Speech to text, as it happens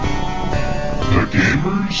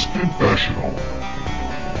Gamer's Confessional.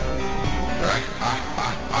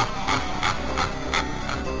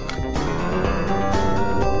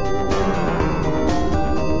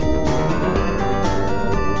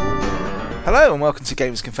 Hello and welcome to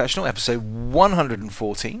Gamer's Confessional, episode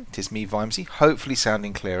 114. It is me, Vimesy, hopefully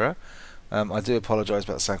sounding clearer. I do apologise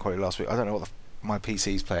about the sound quality last week. I don't know what my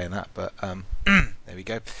PC's playing at, but there we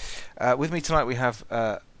go. With me tonight we have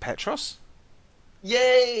Petros.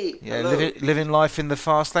 Yay! Yeah, Hello. living life in the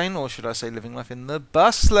fast lane, or should I say living life in the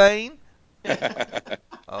bus lane?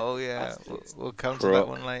 Oh yeah, we'll come to that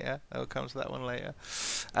one later.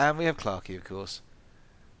 And we have Clarky, of course.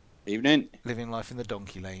 Evening. Living life in the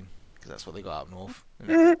donkey lane, because that's what they got up north.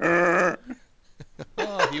 Whoa.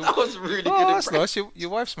 That was really good. Oh, that's nice. Your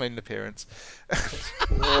wife's made an appearance.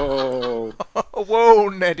 Whoa, Whoa,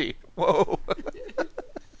 Neddy. Whoa.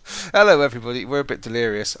 Hello, everybody. We're a bit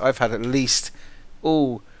delirious. I've had at least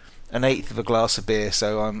an eighth of a glass of beer,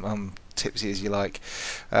 so I'm tipsy as you like.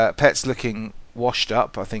 Pet's looking washed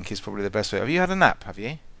up, I think is probably the best way. Have you had a nap, have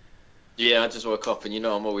you? Yeah, I just woke up and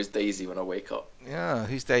I'm always Daisy when I wake up. Yeah,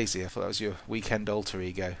 who's Daisy? I thought that was your weekend alter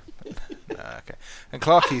ego. Okay. And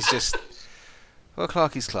Clarky's just... Well,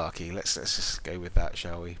 Clarky's Clarky. Let's just go with that,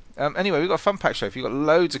 shall we? Anyway, we've got a fun pack show. We've got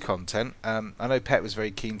loads of content. I know Pet was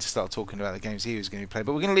very keen to start talking about the games he was going to be playing,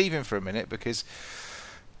 but we're going to leave him for a minute because,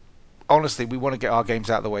 honestly, we want to get our games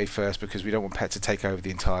out of the way first because we don't want Pet to take over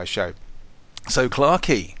the entire show. So,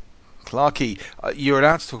 Clarky, you're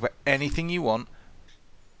allowed to talk about anything you want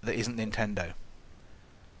that isn't Nintendo.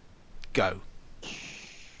 Go.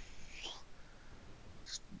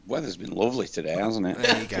 weather's been lovely today, hasn't it?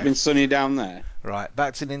 There you go. It's been sunny down there. Right,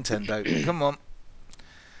 back to Nintendo. Come on.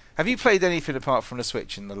 Have you played anything apart from the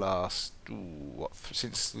Switch in the last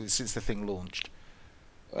since the thing launched?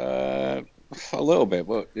 A little bit,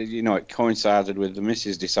 but it coincided with the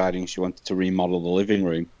missus deciding she wanted to remodel the living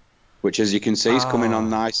room, which, as you can see, is coming on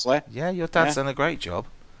nicely. Yeah, your dad's done a great job.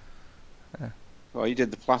 Yeah. Well, he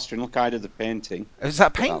did the plastering. Look, I did the painting. Is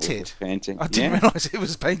that painted? Painting. I didn't realise it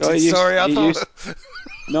was painted. No, Sorry, I thought.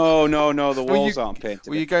 No. The walls aren't painted.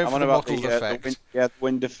 Were you going for the mottled effect? The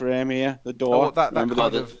window frame here, the door. Oh, that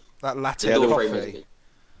latte coffee.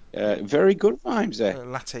 Very good vibes there.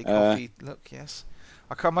 Latte coffee look, yes.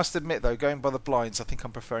 I must admit though, going by the blinds, I think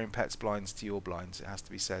I'm preferring Pet's blinds to your blinds. It has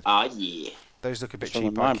to be said. Ah, yeah. Those look a bit What's wrong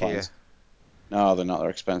cheap, with my IKEA. blinds? No, they're not. They're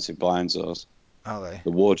expensive blinds. Those. Are they?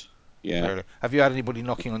 The wood. Yeah. Really? Have you had anybody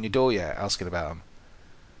knocking on your door yet, asking about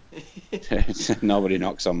them? Nobody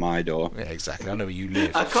knocks on my door. Yeah, exactly. I know where you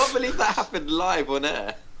live. I can't believe that happened live on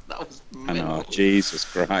air. That was mental. I know. Jesus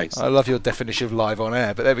Christ. I love your definition of live on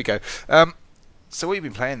air, but there we go. So what have you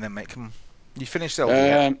been playing then, mate? You finished Zelda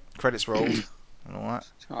yet? Credits rolled and all that?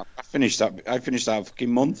 I finished that a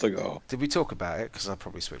fucking month ago. Did we talk about it? Because I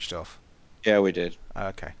probably switched off. Yeah, we did.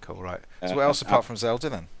 Okay, cool, right. So what else apart from Zelda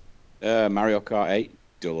then? Mario Kart 8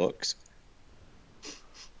 Deluxe.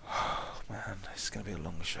 Oh, man, this is going to be a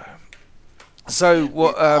long show. So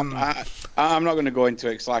what? I'm not going to go into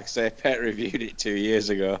it because, like I say, Pet reviewed it 2 years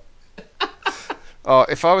ago.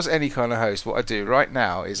 If I was any kind of host, what I'd do right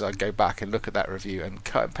now is I'd go back and look at that review and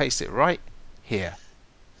cut and paste it right here.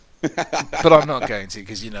 But I'm not going to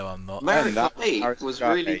because I'm not. Mario Kart 8 was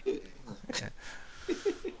really good.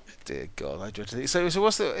 Dear God, I dread it. So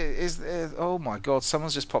what's oh my God,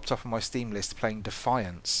 someone's just popped up on my Steam list playing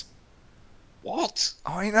Defiance. What?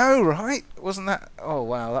 I know, right? Wasn't that? Oh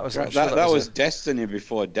wow, that was. Right, that was Destiny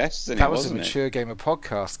before Destiny. That was wasn't a mature gamer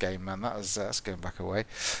podcast game, man. That's going back away.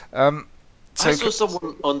 I saw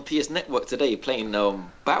someone on PS Network today playing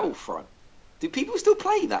Battlefront. Do people still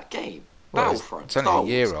play that game? Battlefront. It's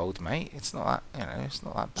only a year old, mate. It's not that. It's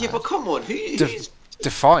not that bad. Yeah, but come on, who's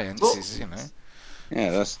Defiance is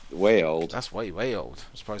Yeah, that's way old. That's way old.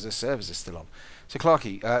 I'm surprised their servers are still on. So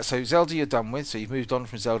Clarky, so Zelda you're done with. So you've moved on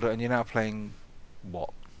from Zelda and you're now playing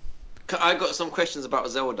what? I got some questions about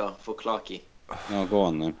Zelda for Clarky. No, go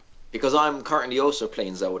on then. Because I'm currently also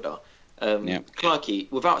playing Zelda. Clarky,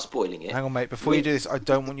 without spoiling it. Hang on, mate. Before you do this, I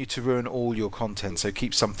don't want you to ruin all your content. So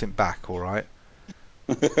keep something back, all right?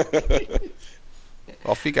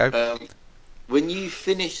 Off you go. When you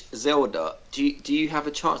finish Zelda, do you have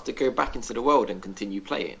a chance to go back into the world and continue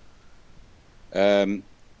playing?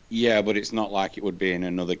 Yeah, but it's not like it would be in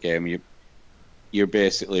another game. You're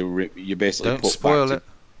basically don't put spoil back it.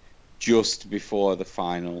 Just before the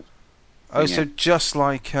final. Oh, so just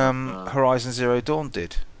like Horizon Zero Dawn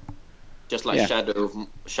did. Just like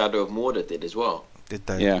Shadow of Mordor did as well. Did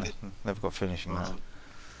they? Yeah. Never got finishing that.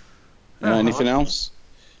 Anything else?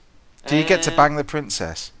 Do you get to bang the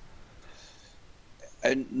princess?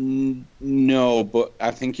 No, but I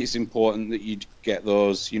think it's important that you get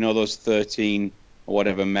those. Those 13 or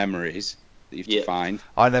whatever memories that you have to Yeah. find.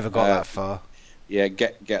 I never got Uh, that far. yeah,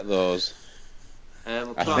 get those. I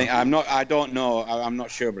think Clarky, I don't know. I'm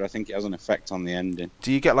not sure, but I think it has an effect on the ending.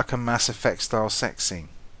 Do you get like a Mass Effect style sex scene?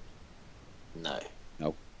 no.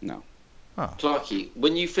 No, no, Oh, Clarky,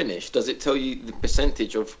 when you finish, does it tell you the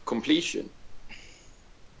percentage of completion?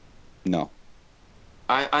 no.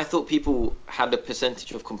 I thought people had a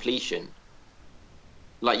percentage of completion.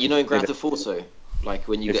 Like, you know, in Grand Did Theft Auto, like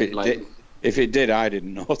when you if get it like, did if it did, I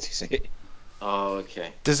didn't notice it. oh,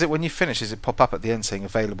 okay. does it when you finish? Does it pop up at the end saying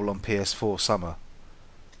available on PS4 summer?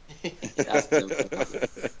 That's clever.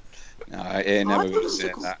 No, it I never thought going it to was a,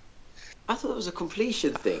 say that. I thought it was a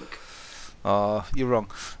completion thing. You're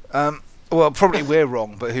wrong. Um, well, probably we're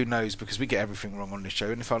wrong, but who knows? Because we get everything wrong on this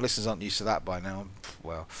show, and if our listeners aren't used to that by now,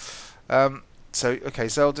 well. Um, okay,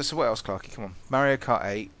 Zelda. So what else, Clarky? Come on, Mario Kart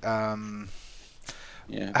 8.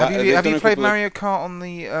 Yeah, Have but you they've have done you a played couple of. Mario Kart on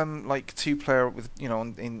the like two player with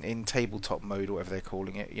in tabletop mode or whatever they're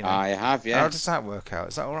calling it? I have, How yeah. does that work out?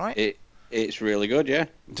 Is that all right? It's really good, yeah.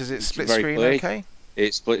 Does it It's split very screen clear. okay?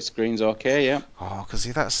 It split screens okay, yeah. Oh, because see,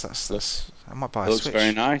 Look, that's. I might buy it a looks very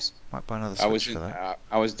Switch. nice. Might buy another I was Switch for in, that.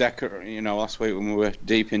 I was last week when we were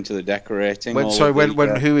deep into the decorating all of the.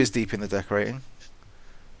 When who is deep in the decorating?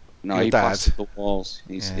 No, Your he dad. plastered the walls.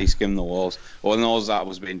 He Yeah. skimmed the walls. Well, and all that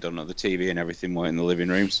was being done at the TV and everything were in the living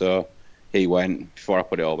room. So he went before I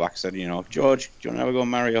put it all back. Said, George, do you want to have a go on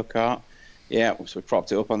Mario Kart? Yeah. So we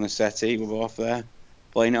propped it up on the settee. We're both there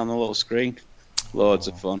playing it on the little screen. Loads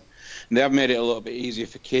of Oh, fun. And they have made it a little bit easier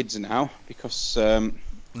for kids now because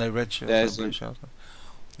no red shells, no there's blue shells,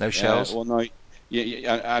 no shells. well, no.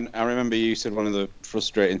 I remember you said one of the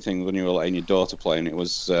frustrating things when you were letting your daughter play, and it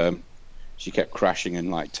was she kept crashing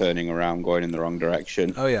and like turning around, going in the wrong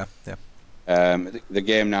direction. Oh yeah, yeah. The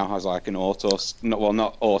game now has like an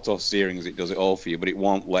not auto steering as it does it all for you, but it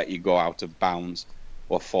won't let you go out of bounds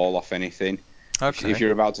or fall off anything. If Okay.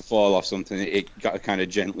 you're about to fall off something, it kind of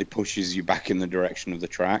gently pushes you back in the direction of the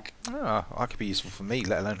track. Oh, that could be useful for me,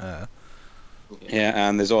 let alone her. Yeah. Yeah,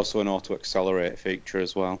 and there's also an auto accelerate feature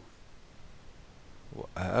as well, where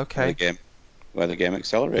the Okay. game where the game Has they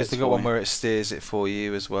accelerates got for one you. where it steers it for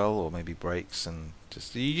you as well, or maybe brakes and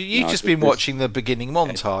just you've No, just been just watching the beginning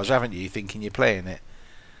montage, haven't you? Thinking you're playing it.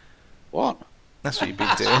 what? That's what you've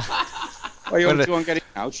been doing. Oh, you want when me the, to go and get it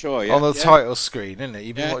now? Sure, on yeah, the yeah, title screen, isn't it?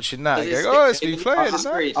 You've been yeah. watching that Does and it going, say "Oh, it's in me the middle of playing the that."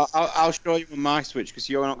 screen? I'll show you on my Switch because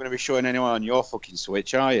you're not going to be showing anyone on your fucking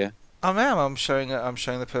Switch, are you? I'm showing. I'm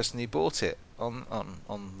showing the person who bought it on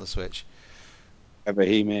the Switch. Whoever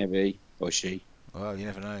he may be or she. Well, you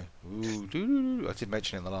never know. Ooh, doo-doo-doo. I did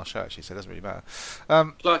mention it in the last show actually, so it doesn't really matter.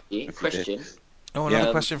 Um, Clarky, If you did, question. oh, another yeah,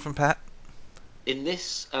 Um, question from Pat. in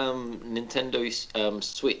this Nintendo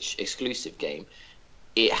Switch exclusive game,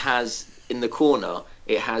 it has in the corner,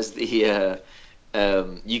 it has the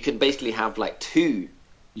you can basically have like two,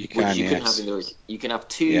 you which can. you couldn't have in Yes, the original. You can have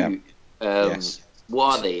yeah, two. yes,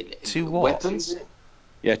 What are they? To what? Weapons?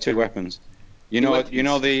 yeah. Two weapons. Two You know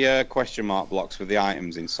weapons. the question mark blocks with the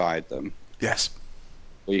items inside them. Yes.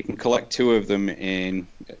 Well, you can collect two of them in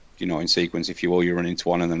sequence. If you will, you run into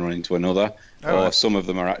one and then run into another. All Or right. some of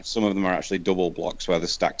them are actually double blocks where they're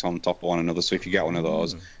stacked on top of one another. So if you get one of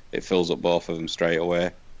those, it fills up both of them straight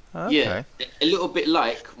away. Yeah, Okay. a little bit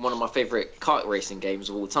like one of my favorite kart racing games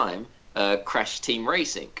of all time, Crash Team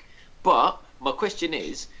Racing. But my question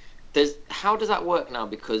is, how does that work now?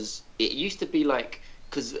 Because it used to be like,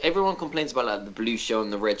 because everyone complains about like the blue shell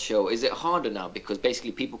and the red shell. Is it harder now? Because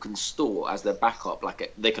basically people can store as their backup,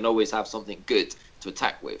 like they can always have something good to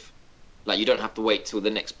attack with. Like you don't have to wait till the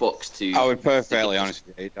next box I would be to get perfectly this. honest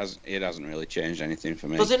with you. It hasn't really changed anything for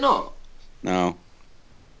Does me. it not? No.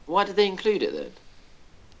 Why did they include it then?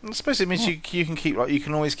 I suppose it means What? you can keep you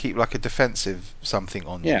can always keep like a defensive something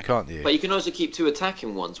on you, Yeah. can't you? But you can also keep two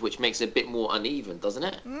attacking ones, which makes it a bit more uneven, doesn't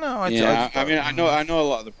it? No, Yeah, I mean, I know a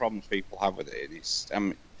lot of the problems people have with it,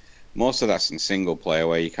 and most of that's in single player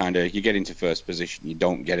where you get into first position, you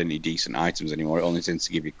don't get any decent items anymore. It only tends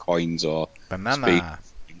to give you coins or speed banana.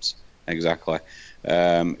 points. Exactly.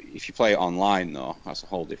 If you play it online, though, that's a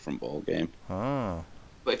whole different ball game. Oh.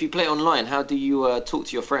 But if you play online, how do you talk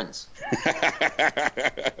to your friends?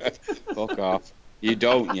 Fuck off. You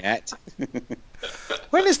don't yet.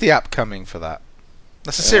 When is the app coming for that?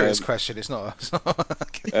 That's a serious um, question. It's not. It's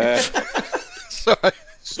not uh, sorry. Are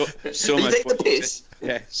you summer taking the 20, piss?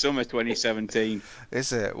 yeah, summer 2017.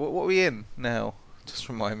 Is it? What are we in now? Just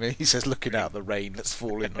remind me. He says, looking out the rain that's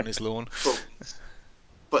falling on his lawn. But,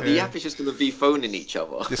 but the Yeah. app is just going to be phoning each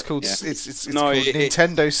other. It's called Yeah. it's No, called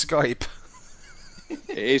Nintendo Skype.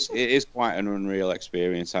 it is quite an unreal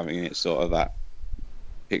experience having it sort of that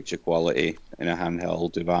picture quality in a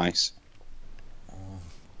handheld device.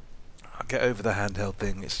 get over the handheld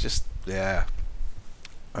thing. It's just, yeah,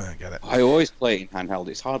 I don't get it. I always play it in handheld.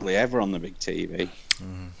 It's hardly ever on the big TV.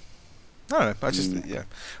 I don't know. I just, yeah,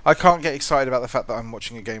 I can't get excited about the fact that I'm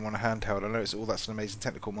watching a game on a handheld. I know it's all that's an amazing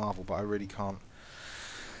technical marvel, but I really can't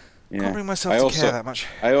Yeah. bring myself I to care also, that much.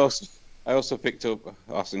 I also, I also picked up.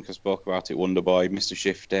 I think I spoke about it. Wonder Boy, Mr.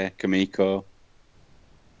 Shifty, Kamiko.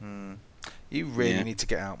 You really Yeah. need to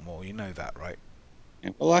get out more. You know that, right?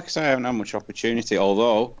 Yeah. Well, like I say, I haven't had much opportunity.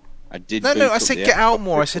 Although I did No. I boot up said the get out Xbox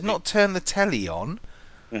more. I said recently. not turn the telly on.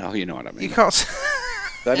 No, you know what I You mean. can't.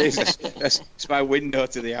 That is that's my window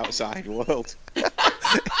to the outside world.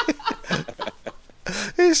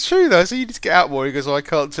 It's true though. So you need to get out more. He goes, "Oh, I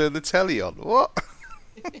can't turn the telly on." What?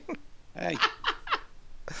 Hey,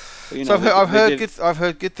 but you So know I've they heard did. good. I've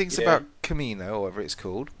heard good things Yeah, about Camino, or whatever it's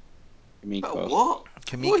called. But Kamiko, what?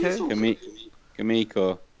 What are you Kamiko. talking?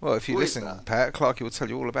 Kamiko. Well, if you What is listen, that? Pat Clarky will tell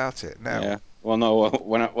you all about it now. Yeah. Well, no.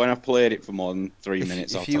 When I've played it for more than 3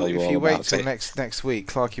 minutes, I'll If tell you you if all you wait about till it. next week,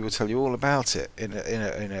 Clarky will tell you all about it in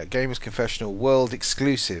a Gamers Confessional world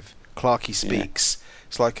exclusive. Clarky Yeah. speaks.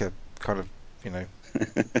 It's like a kind of you know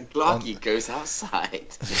on. Clarky goes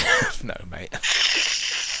outside. No, mate.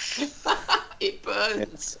 It Yeah.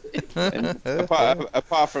 burns. And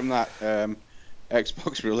apart from that,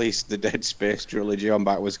 Xbox released the Dead Space trilogy on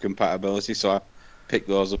backwards compatibility, so I picked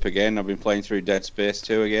those up again. I've been playing through Dead Space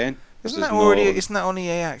 2 again because Isn't there's that already? no. Isn't that on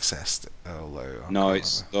EA accessed? Although I No, can't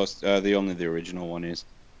it's remember. those. The only the original one is.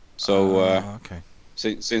 So Okay.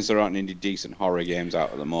 since there aren't any decent horror games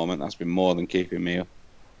out at the moment, that's been more than keeping me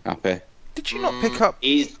happy. Did you not pick up?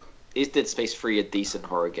 Is Dead Space 3 a decent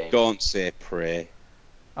horror game? Don't say Prey.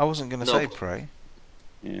 I wasn't going to No. say Prey.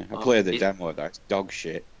 Yeah, I played the It, demo. That's dog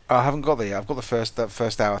shit. I haven't got there yet. I've got the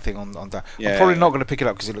first hour thing on that. I'm probably not Yeah, going to pick it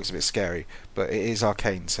up because it looks a bit scary, but it is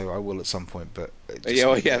arcane, so I will at some point. But it just yeah,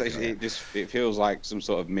 well, hasn't yeah. quite got there. It feels like some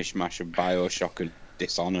sort of mishmash of BioShock and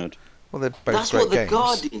Dishonored. Well, they're both great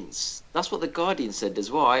games. That's what the Guardian said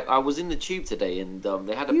as well. I was in the tube today and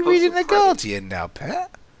they had a You post reading of the Prey. Guardian now, Pet?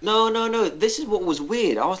 No. This is what was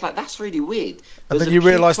weird. I was like, that's really weird. There And was then a you big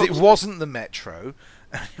realised it post. wasn't the Metro,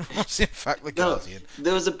 and it was in fact the No, Guardian.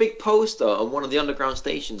 there was a big poster on one of the underground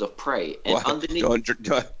stations of Prey, and What? underneath.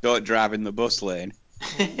 Don't drive in the bus lane.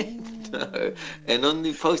 No. And on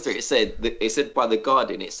the poster it said by the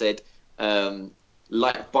Guardian, it said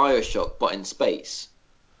like BioShock but in space.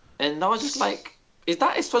 And I was just like, is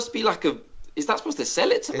supposed to be like a is that supposed to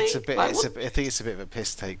sell it to It's me? a bit. Like what? I think it's a bit of a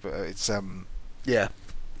piss take, but it's yeah,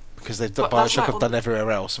 because they've done But that's Bioshock like have done on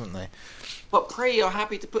everywhere else, haven't they? but Prey are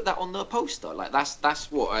happy to put that on their poster. Like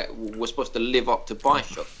that's what was supposed to live up to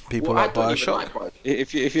BioShock. People Well, I like don't even Bioshock. like BioShock.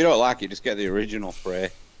 If you don't like it, just get the original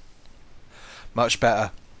Prey. Much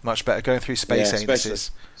better. Much better. Going through Yeah, space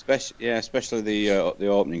anuses. especially the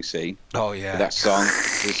opening scene Oh with yeah. that song,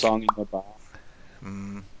 the song in the bar.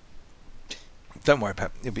 Mm. Don't worry,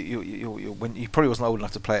 Pep. When you probably wasn't old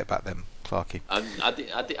enough to play it back then, Clarky. I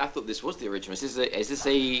thought this was the original. Is this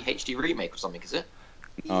a HD remake or something? Is it?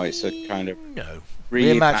 Oh, it's a kind of No.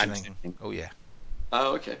 Reimagining. reimagining. Oh yeah.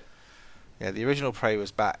 Oh, okay. Yeah, the original Prey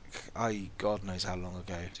was back. God knows how long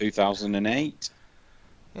ago. 2008.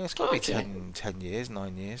 Yeah, it's got to Oh, be okay. 10 years,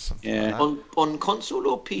 9 years, something like Yeah, that. On console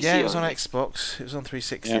or Yeah, PC it was on only? Xbox. It was on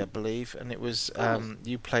 360, yeah. I believe, and it was Oh,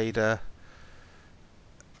 you played a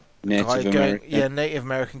guy Native going, yeah, American. Native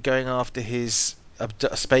American going after his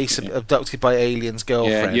space Yeah, abducted by aliens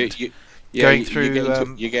yeah. girlfriend, going through.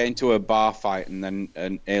 You get into a bar fight, and then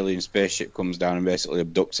an alien spaceship comes down and basically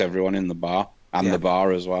abducts everyone in the bar and Yeah, the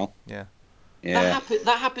bar as well. yeah, Yeah,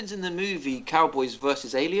 that happens in the movie Cowboys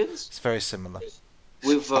versus Aliens it's very similar.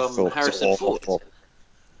 with I thought it was Harrison Ford.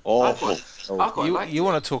 I awful. quite Oh, I quite liked You it.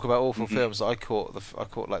 want to talk about awful mm, films? I caught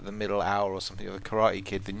like the middle hour or something of the Karate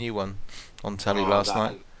Kid, the new one, on telly Oh, last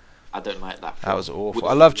night. that I don't like that That was film. awful.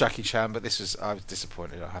 I With love Jackie Chan, but I was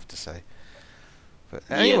disappointed. I have to say. But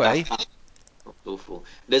yeah, anyway, that's awful.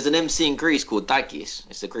 There's an MC in Greece called Dagis.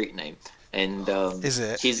 It's a Greek name, and is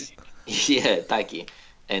it? his yeah Dagi,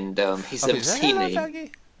 and his Obviously, MC hello, name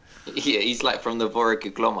Daggy. yeah he's like from the Vorek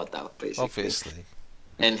Glomata basically, Obviously.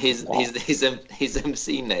 and wow. his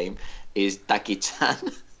MC name is Daki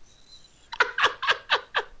Chan.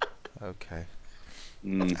 Okay.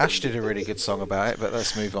 Mm. Ash did a really good song about it, but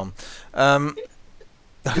let's move on. Um,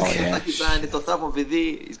 Oh okay. yeah. Daki Chan, it's Osama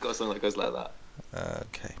Vidi. He's got a song that goes like that.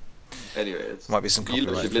 Okay. Anyways, Might be some you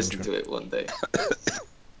lot copyright should listen infringement. to it one day.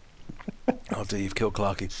 Oh dear, you've killed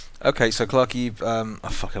Clarky. Okay, so Clarky, you've oh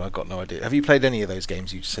fucking, I've got no idea. Have you played any of those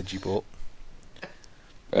games you just said you bought?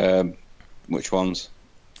 Um, which ones?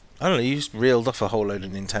 I don't know. You just reeled off a whole load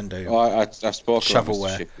of Nintendo Oh, I spoke about Mr. shovelware.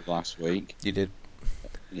 Shifty last week. You did.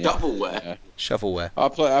 Yeah, Shovelware. yeah. Shovelware.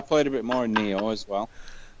 I played a bit more in Neo as well.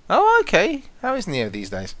 Oh, okay. How is Neo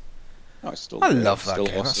these days? Oh, it's still I great, love that still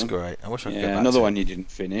game. That's awesome. great. I wish I could go Yeah, back another to it. one you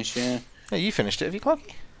didn't finish. Yeah. Yeah, you finished it, have you,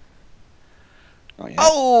 Clarky? Not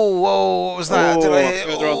yet. Oh, whoa, what was that? Did I Oh, hear?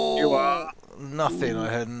 further on than you Oh, are. nothing. I Ooh.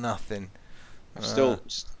 heard nothing. I've Uh, still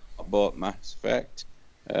not bought Mass Effect.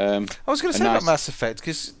 I was going to A say about nice. Mass Effect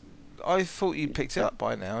because I thought you'd picked it Yeah. up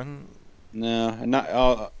by now. And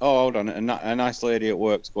No, hold on. A nice lady at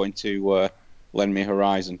work's going to lend me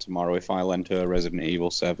Horizon tomorrow if I lend her Resident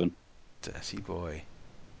Evil 7. dirty boy,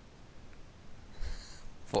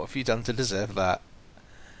 what have you done to deserve that?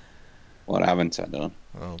 What haven't I done?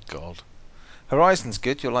 Oh God, Horizon's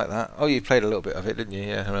good. You'll like that. Oh, you played a little bit of it, didn't you?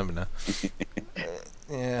 Yeah, I remember now.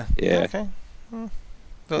 Yeah. Yeah. Okay. Hmm.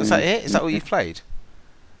 Well, is that Mm, it? Is that all mm. you've played?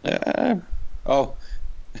 Uh, oh,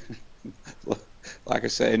 like I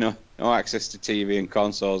say, no access to TV and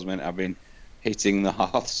consoles meant I've been hitting the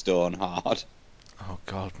Hearthstone hard. Oh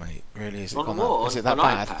God, mate, really? Is it On gone that? what? Is it On that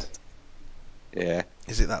bad? iPad? Yeah,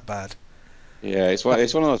 Is it that bad? yeah. It's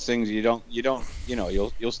one of those things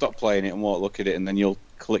you'll stop playing it and won't look at it, and then you'll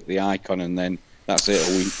click the icon, and then that's it. A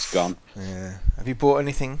week's gone. Yeah. Have you bought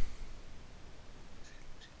anything?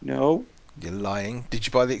 No, You're lying. Did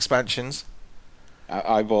you buy the expansions?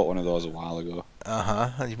 I bought one of those a while ago. Uh huh.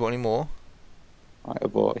 Have you bought any more? I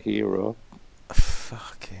bought Hero.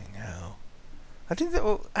 Fucking hell. I didn't.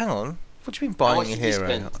 Oh, hang on. What do you mean How buying much a did you hero?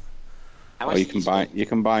 spend? How Oh, much did you spend? you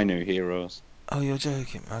can buy new heroes. Oh, you're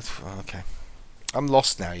joking. Okay. I'm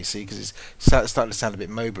lost now, you see, because it's starting to sound a bit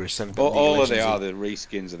MOBA-ish, sound a bit League of All of they Legends-y. are the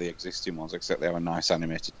reskins of the existing ones, except they have a nice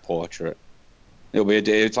animated portrait.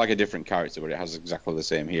 It's like a different character, but it has exactly the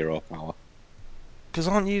same hero power. Because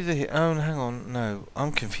aren't you the... Oh, hang on. No,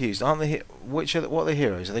 I'm confused. Aren't the... What are the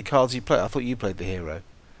heroes? Are they cards you play? I thought you played the hero.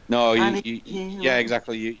 No, I need yeah, hero.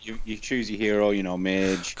 exactly. You choose your hero.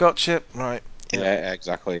 Mage. Gotcha. Right. Yeah. Yeah,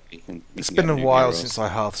 exactly. You It's can been get a new while heroes. since I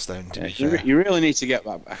Hearthstone, to Yeah, be fair. you really need to get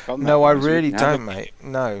back on that, No, I Vine, so we really can have a don't, mate.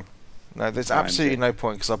 No. No, there's times. absolutely It no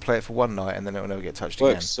point, because I'll play it for one night and then it will never get touched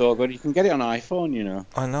works again. so good. You can get it on iPhone.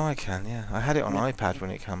 I know I can, yeah. I had it on Yeah. iPad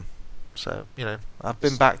when it came. So, I've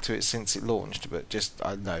been Just, back to it since it launched, but just,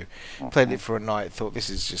 I don't know. Played it for a night, thought this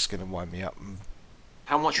is just going to wind me up.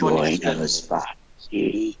 How much money have you join spent on us, it?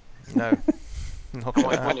 Fatty. No, not How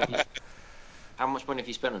going to much money happen. have you? How much money have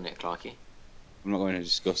you spent on it, Clarky? I'm not going to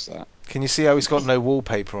discuss that. Can you see how he's got no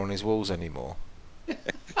wallpaper on his walls anymore?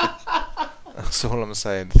 That's all I'm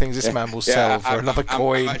saying. The things this Yeah, man will yeah. sell for another I'm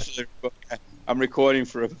coin. actually I'm recording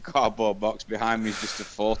for a cardboard box. Behind me is just a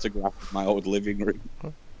photograph of my old living room.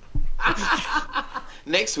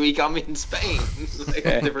 Next week I'm in Spain. Like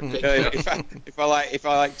a Yeah. different picture. If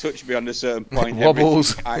I touch beyond a certain It point, everything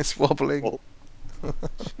wobbles. kind It's of wobbling. falls.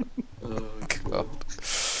 Oh God. god.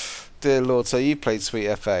 Dear Lord, so you played Sweet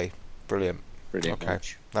FA. Brilliant. Pretty Okay,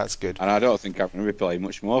 much. that's good. And I don't think I'm going to be playing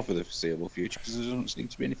much more for the foreseeable future because there doesn't seem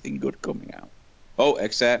to be anything good coming out. Oh,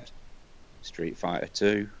 except Street Fighter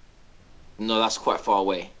 2. No, that's quite far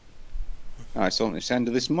away. Oh, it's only the end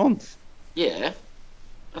of this month. Yeah,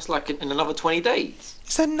 that's like in another 20 days.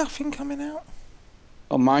 Is there nothing coming out?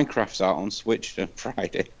 Oh, Minecraft's out on Switch on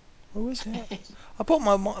Friday. Oh, is it? I bought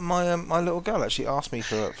my little girl actually asked me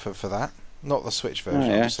for that. Not the Switch Oh,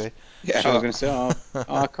 version, yeah. obviously. Yeah, I She was like, going to say,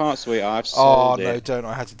 I can't, sweetheart. I've oh sold no, it. don't!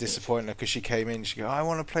 I had to disappoint her because she came in. She go, I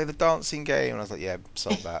want to play the dancing game, and I was like, yeah,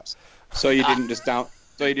 sold that. So you didn't just down.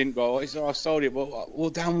 So you didn't go. Oh, I've sold it. Well,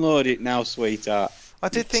 we'll download it now, sweetheart. I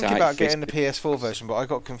You did think tight about getting the fisted. PS4 version, but I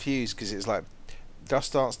got confused because it's like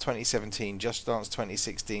Just Dance 2017, Just Dance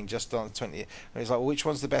 2016, Just Dance 20. And it's like, well, which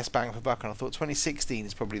one's the best bang for buck? And I thought 2016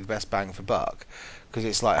 is probably the best bang for buck because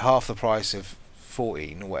it's like half the price of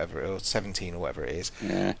 14 or whatever, or 17 or whatever it is.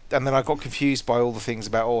 Yeah, And then I got confused by all the things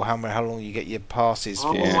about how long you get your passes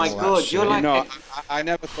Oh for yeah. and my all that god, you're shit. You like know, a I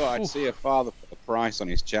never thought I'd Phew. see a father put a price on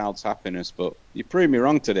his child's happiness, but you proved me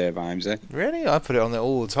wrong today, Vimesy. Really? I put it on there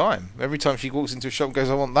all the time. Every time she walks into a shop and goes,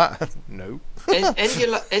 I want that. No. and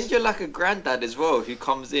you're like a granddad as well who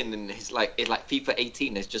comes in and it's like FIFA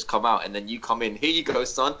 18 has just come out and then you come in, here you go,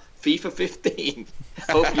 son, FIFA 15.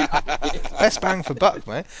 Hope you like it. Best bang for buck,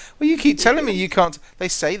 mate. Well, you keep telling me Yeah. you can't. They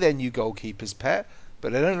say they're new goalkeeper's pet,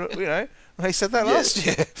 but they don't. They said that Yeah, last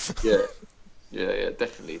year. yeah, yeah,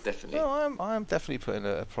 definitely, definitely. No, I'm definitely putting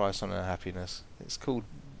a price on her happiness. It's called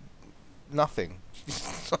nothing.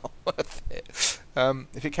 It's not worth it.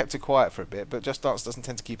 If it kept her quiet for a bit, but Just Dance doesn't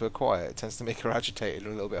tend to keep her quiet. It tends to make her agitated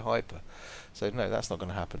and a little bit hyper. So no, that's not going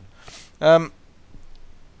to happen. Um,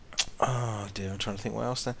 oh dear, I'm trying to think what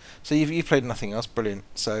else then. So you've played nothing else, brilliant.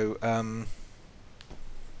 So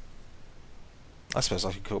I suppose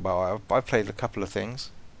I could talk about. I've played a couple of things.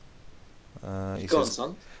 He Go on, says,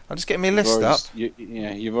 son. I'm just getting my You've list already, up.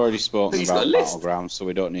 you've already spoken He's got a about list. Battlegrounds, so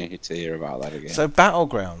we don't need to hear about that again. So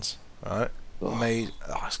Battlegrounds, right? Oh, Made.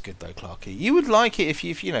 Oh, that's good though, Clarky. You would like it if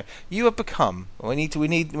you know you have become. We need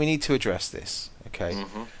to address this. Okay,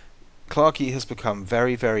 hmm Clarky has become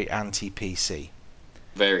very very anti PC,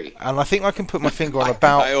 Very. and I think I can put my finger on I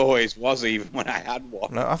about. always was, even when I had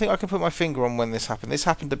one. No, I think I can put my finger on when this happened. This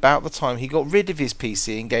happened about the time he got rid of his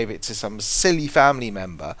PC and gave it to some silly family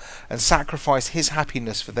member and sacrificed his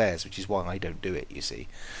happiness for theirs, which is why I don't do it. You see,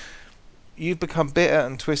 you've become bitter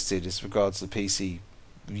and twisted as regards the PC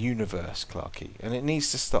universe, Clarky, and it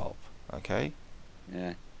needs to stop. Okay,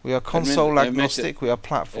 Yeah. we are console agnostic. We are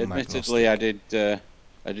platform Admittedly, I agnostic. did.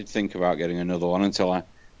 I did think about getting another one until I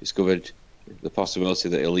discovered the possibility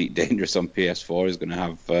that Elite Dangerous on PS4 is going to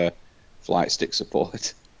have flight stick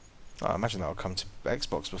support. I imagine that'll come to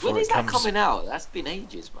Xbox When before it is that comes. coming out? That's been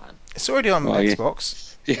ages, man. It's already on Well, yeah,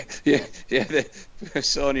 Xbox. yeah.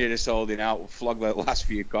 Sony are just holding out, flog the last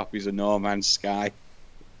few copies of No Man's Sky.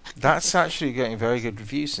 That's actually getting very good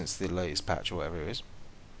reviews since the latest patch or whatever it is.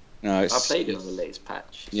 No, I it's played it on the latest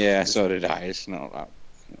patch. yeah. So did I. It's not that.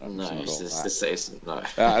 No, It's not it's all just that. to say no.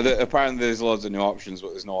 Apparently, there's loads of new options,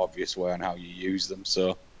 but there's no obvious way on how you use them.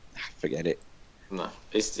 So forget it. No,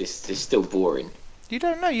 it's still boring. You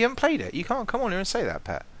don't know. You haven't played it. You can't come on here and say that,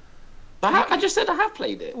 Pat. I just said I have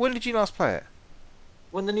played it When did you last play it?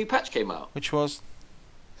 when the new patch came out. Which was?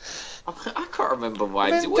 I can't remember Well,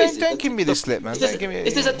 why. then What is it? don't give me the slip, man. Don't give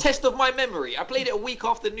Is this a me. test of my memory? I played it a week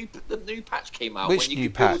after the new patch came out when Which you new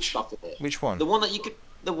could build patch? stuff in it. Which one? The one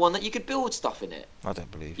that you could build stuff in it. I don't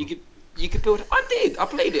believe You you. could build. I did. I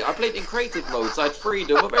played it. I played it in creative mode, so I had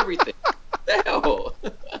freedom of everything. The hell?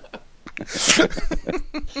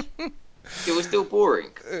 It was still boring.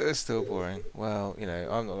 It's still boring. Well,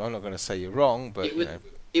 I'm not going to say you're wrong, but It was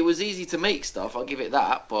it was easy to make stuff. I'll give it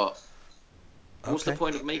that. But what's the okay.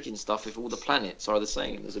 point of making stuff if all the planets are the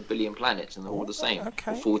same? There's a billion planets and they're all Oh, the same. Or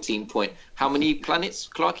okay. 14 point. How many planets,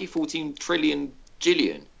 Clarky? 14 trillion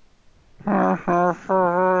jillion.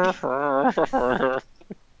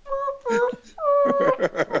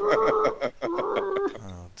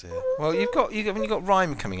 Oh dear. Well, you've got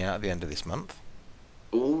Rhyme coming out at the end of this month.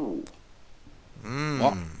 Ooh, What?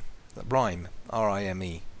 Mmm. Rhyme. Rime.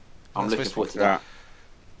 Isn't I'm that looking supposed to be? forward What's to that.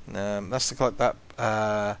 that? That's like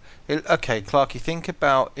that. Okay, Clarky. Think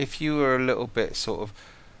about if you were a little bit sort of,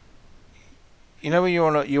 when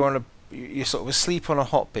you're sort of asleep on a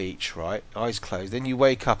hot beach, right? Eyes closed. Then you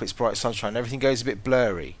wake up. It's bright sunshine. Everything goes a bit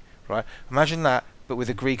blurry, right? Imagine that, but with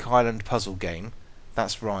a Greek island puzzle game.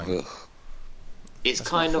 That's Rhyme. Ugh, It's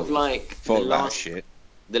That's what kind of like the fuck that last shit.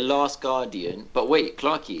 the last Guardian. But wait,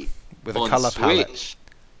 Clarky, with a on color palette Switch.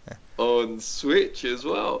 On Switch as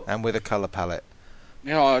well. and with a color palette.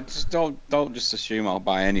 Just don't just assume I'll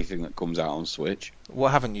buy anything that comes out on Switch.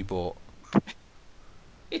 What haven't you bought?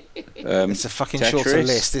 Um, It's a fucking shorter Tetris,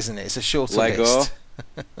 list, isn't it? It's a shorter Lego. list.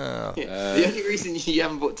 Oh. The Uh, only reason you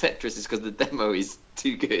haven't bought Tetris is because the demo is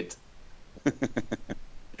too good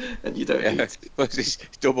and you don't yeah, need to. plus it's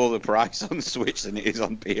double the price on Switch than it is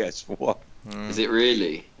on PS4. Is Mm. it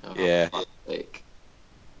really? Oh, for Yeah, fuck's sake.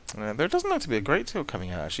 There doesn't look to be a great deal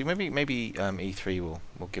coming out actually. Maybe E3 will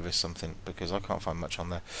give us something because I can't find much on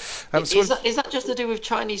there. So Is that just to do with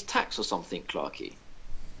Chinese tax or something, Clarky?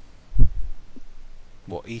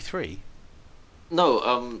 what E3? No,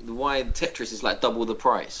 why Tetris is like double the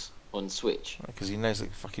price on Switch? Because he knows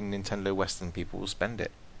that fucking Nintendo Western people will spend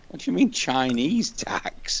it. what do you mean Chinese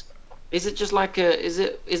tax? Is it just like is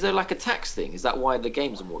there like a tax thing? Is that why the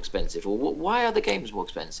games are more expensive, or why are the games more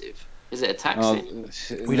expensive? Is it a tax No,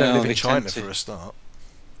 thing? We don't no, live in China for a start.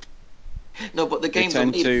 No, but the they games are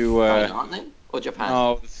tend made in to China, aren't they, or Japan?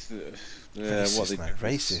 no, what Racist, they man. do is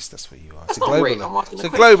Racist. That's what you are. That's not right. I'm asking It's a a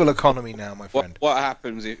global question. economy now, my friend. what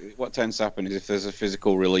happens. What tends to happen is if there's a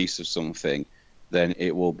physical release of something, then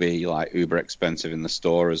it will be like uber expensive in the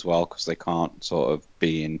store as well because they can't sort of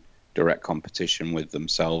be in direct competition with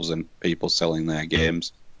themselves and people selling their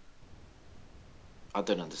games. I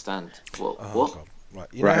don't understand. What? Oh What? god. Right.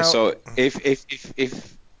 You know Right. how? So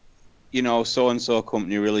if so and so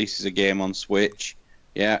company releases a game on Switch,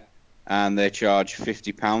 yeah, and they charge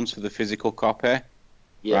 £50 for the physical copy,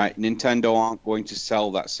 Yeah. right? Nintendo aren't going to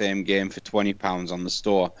sell that same game for £20 on the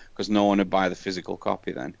store because no one would buy the physical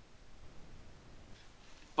copy then.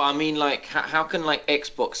 But I mean, like, how can like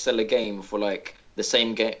Xbox sell a game for like the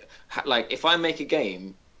same game? Like, if I make a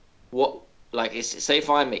game, what? Like, say if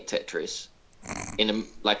I make Tetris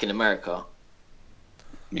like in America.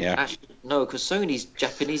 Yeah. Actually, no, because Sony's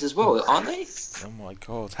Japanese as well, aren't they? Oh my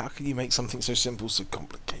god. How can you make something so simple so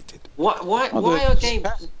complicated? Why? Why? Oh, the Why are games?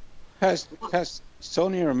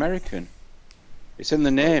 Sony are American. It's in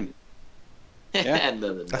the name. Yeah.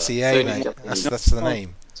 No, no, That's no. EA, Sony's mate. That's Japanese. that's the No,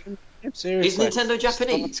 name. it's in the name, Is seriously. Nintendo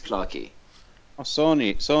Japanese, Clarky? Oh,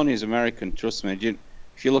 Sony's American. Trust me.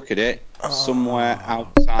 If you look at it, somewhere Oh,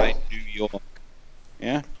 outside New York.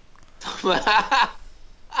 Yeah.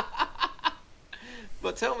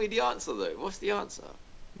 But tell me the answer though. What's the answer?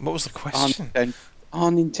 what was the Are question? Nintendo,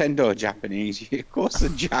 are Nintendo Japanese? Of course, they're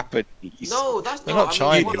Japanese. No, that's They're no. not I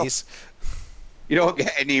mean, You what? don't, Chinese. you don't What?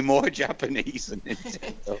 get any more Japanese than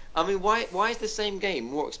Nintendo I mean, why is the same game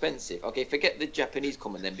more expensive? Okay, forget the Japanese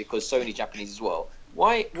comment then, because Sony Japanese as well.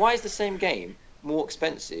 Why is the same game more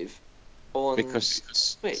expensive on because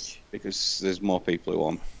Switch? there's more people who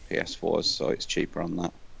want PS4s, so it's cheaper on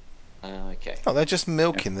that. Okay. No, they're just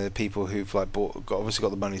Yeah, milking the people who've like obviously got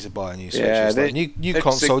the money to buy a new Switch. yeah It's like new they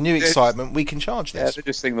just think console, new they just, excitement. We can charge yeah, this. they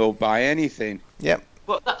just think they'll buy anything. Yep,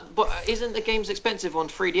 But isn't the games expensive on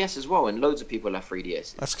 3DS as well? And loads of people have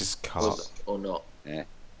that's 3DSs, just or cart or not? Yeah,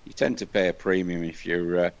 you tend to pay a premium if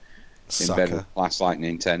you're in bed with sucker. a class like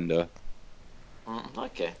Nintendo.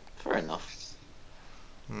 Okay, fair enough.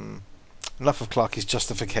 Hmm. Enough of Clarky's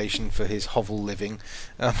justification for his hovel living.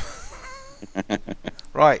 Um,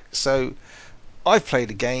 right, so I've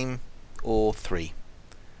played a game or three.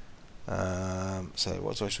 So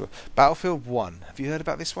what's I Battlefield 1. Have you heard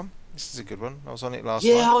about this one? This is a good one. I was on it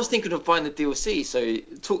last Yeah, night. I was thinking of buying the DLC. So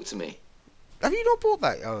talk to me. Have you not bought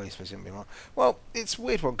that? Oh, it's supposed to be wrong. Well, it's a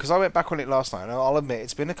weird one because I went back on it last night, and I'll admit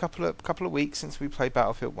it's been a couple of weeks since we played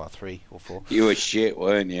Battlefield. Well, 3 or 4. You were shit,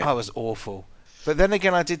 weren't you? I was awful. But then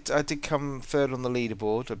again, I did come third on the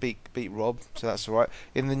leaderboard. I beat Rob, so that's all right.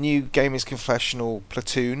 In the new Gamers Confessional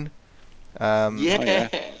Platoon, um, Oh yeah.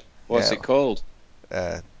 Yeah. What's yeah, it called?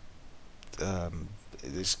 uh,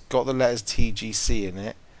 it's got the letters TGC in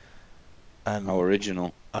it, How and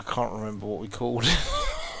original. I can't remember what we called it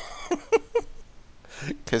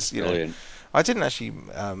because Brilliant. I didn't actually.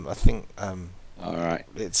 I think All right.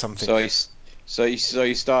 it's something. So you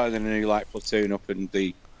started in a new like platoon up, and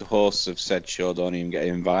the hosts have said sure don't even get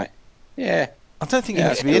an invite. Yeah, I don't think you yeah,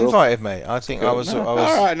 need that's to be cool. invited, mate. I That's think I cool. was No, I all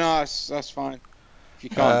was right, no, that's fine. If you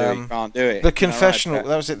can't do it, you um, can't do the it. You know, right, confessional. Pet?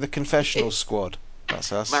 That was it. The confessional squad.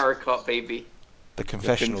 That's us. Mario Kart, baby. The The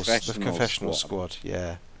confessionals. The confessional confessional squad. squad.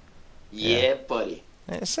 Yeah, yeah. Yeah, buddy.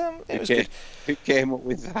 It Who was came, good. who came up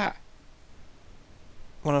with that?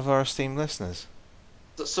 One of our esteemed listeners.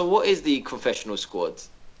 So what is the Confessional Squad?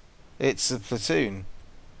 It's a platoon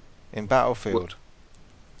in Wh- Battlefield.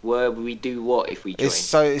 Where we do what if we join?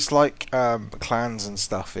 It's like clans and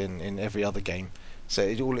stuff in every other game. So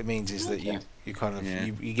all it means is that Okay. you kind of Yeah,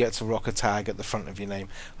 you get to rock a tag at the front of your name.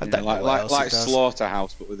 I yeah, don't know what else it like does,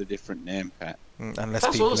 Slaughterhouse, but with a different name, Pet. and less That's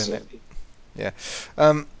people in it. awesome. Yeah.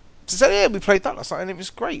 Um, so yeah, we played that last night, and it was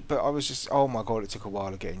great. But I was just, oh my god, it took a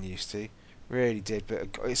while of getting used to. Really did, but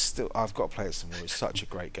it's still. I've got to play it some more. It's such a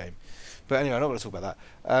great game. But anyway, I'm not going to talk about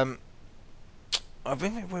that. I've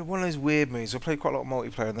been one of those weird moves. I played quite a lot of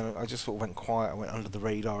multiplayer, and then I just sort of went quiet. I went under the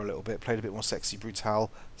radar a little bit. Played a bit more Sexy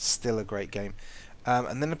Brutal. Still a great game.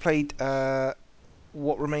 And then I played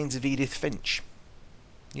What Remains of Edith Finch.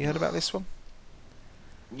 You heard about this one?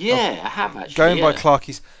 Oh, Yeah, I have actually. going by Yeah,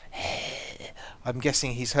 Clarky's. I'm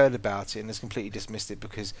guessing he's heard about it and has completely dismissed it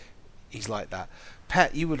because he's like that.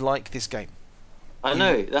 Pat, you would like this game. I You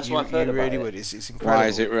know. That's why you I've heard you about really it. would. It's Why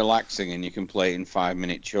is incredible. it relaxing and you can play it in 5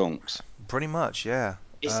 minute chunks? Pretty much, yeah.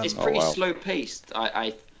 It's Oh pretty well. slow paced.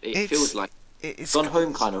 It feels It's like it's Gone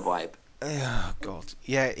Home kind of vibe. oh god,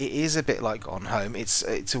 yeah. It is a bit like Gone Home. It's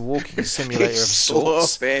a walking It's simulator of slow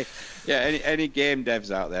sorts. pace. Yeah, any game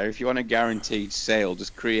devs out there, if you want a guaranteed sale,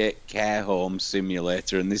 just create Care Home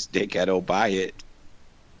Simulator and this dickhead will buy it.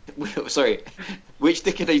 Sorry, which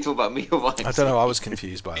dickhead are you talking about? Me or I don't know. I was Vimesy?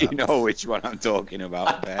 confused by You that. know which one I'm talking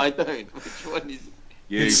about, I Pet. don't. Which one is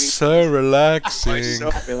It's you You. mean? so Oh, it's relaxing.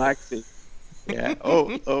 so relaxing. Yeah.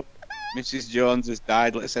 Oh, Mrs. Jones has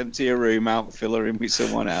died. Let's empty her room out, fill her in with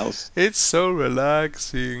someone else. It's so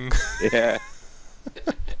relaxing. Yeah.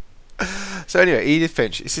 So anyway, Edith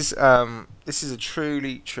Finch. This is a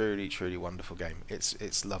truly wonderful game.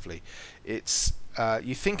 It's lovely. It's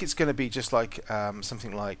you think it's going to be just like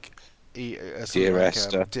something Dear like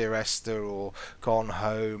Esther. Dear Esther or Gone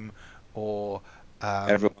Home or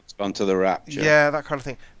um, Everyone's gone to the rapture. yeah, that kind of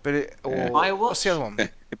thing. But Yeah. or what's the other Firewatch? one?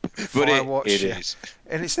 But it Firewatch, yeah. is.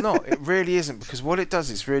 And it's not. It really isn't because what it does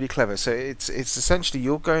is really clever. So it's essentially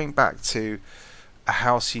you're going back to a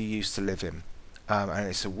house you used to live in, and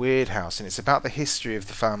it's a weird house, and it's about the history of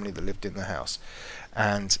the family that lived in the house,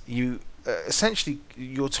 and you essentially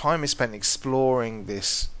your time is spent exploring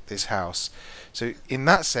this house. So in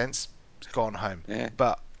that sense, it's Gone Home. Yeah.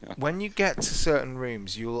 But when you get to certain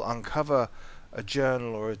rooms, you'll uncover a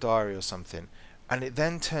journal or a diary or something, and it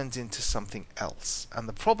then turns into something else. And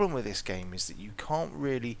the problem with this game is that you can't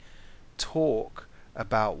really talk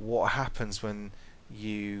about what happens when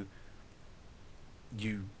you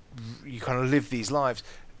you you kind of live these lives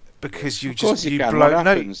because Of course you you can. What blow.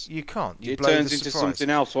 No, happens? you can't. You It blow the turns into surprise. something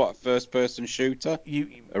else. What, a first-person shooter?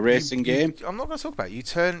 You A racing game? I'm not going to talk about it. You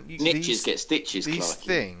turn Snitches get stitches, these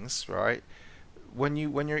Clarky. things, right? When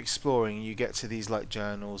you're exploring, you get to these like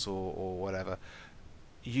journals or whatever.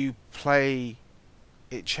 You play.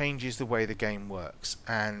 It changes the way the game works,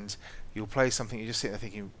 and you'll play something. You just sit there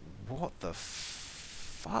thinking, "What the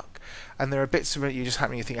fuck?" And there are bits of it you just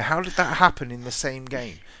happening. You think, "How did that happen in the same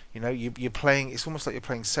game?" You know, you're playing. It's almost like you're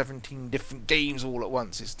playing 17 different games all at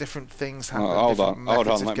once. It's different things Oh, happen, different hold methods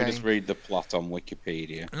on. of Let me just game. read the plot on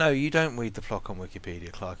Wikipedia. No, you don't read the plot on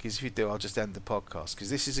Wikipedia, Clark. Because if you do, I'll just end the podcast. Because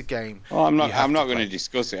this is a game Well, you I'm have to not going to play.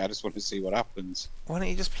 discuss it. I just want to see what happens. Why don't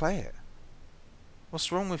you just play it?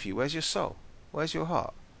 What's wrong with you? Where's your soul? Where's your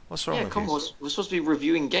heart? What's wrong Yeah, with come you? on. We're supposed to be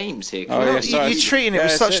reviewing games here. Oh Can we No, yeah, actually sorry. you're review the treating it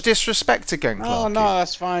with Yeah, such so, disrespect again, no, Clarky.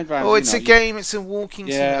 that's fine, Oh, Vams. You it's know, a game. It's a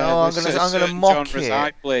walking sim. yeah, Oh, there's I'm gonna certain mock genres it.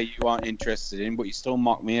 I play you aren't interested in, but you still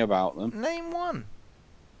mock me about them. Name one.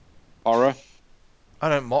 Horror. I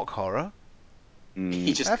don't mock horror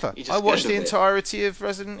He Mm, just ever. he I just scared watched the of it. entirety of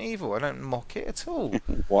Resident Evil. I don't mock it at all.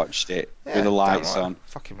 watched it with Yeah, the damn lights right. on.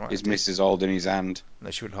 Fucking right, I His did. missus holding his hand.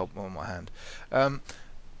 No, she wouldn't hold one on my hand. Um,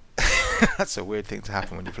 that's a weird thing to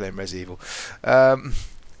happen when you're playing Res Evil. Um,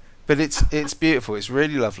 but it's beautiful. It's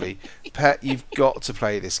really lovely. Pet, you've got to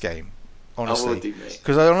play this game, I will honestly, do, mate.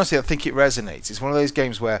 because I think it resonates. It's one of those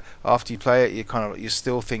games where after you play it, you're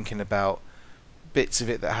still thinking about bits of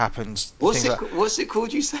it that happens. Things like What's it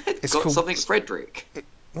called? You said it's got called something Frederick.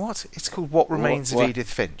 what? It's called What Remains of What? Edith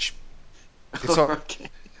Finch. It's on. Okay.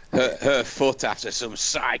 Her foot after some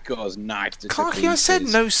psycho's knifed her to Clarky, I said pieces.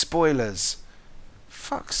 no spoilers.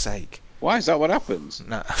 Fuck's sake. Why is that what happens?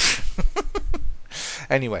 No.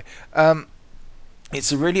 Anyway, um,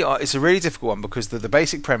 it's a really difficult one because the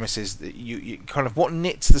basic premise is that you kind of what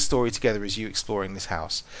knits the story together is you exploring this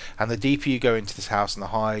house, and the deeper you go into this house and the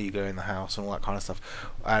higher you go in the house and all that kind of stuff,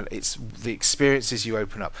 and it's the experiences you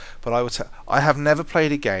open up. But I have never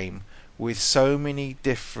played a game with so many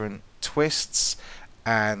different twists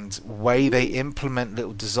and way they Ooh. implement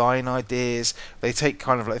little design ideas. They take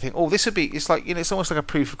kind of like think, oh, this would be. It's like it's almost like a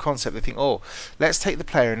proof of concept. They think, oh, let's take the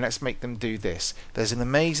player and let's make them do this. There's an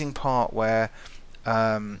amazing part where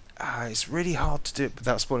it's really hard to do it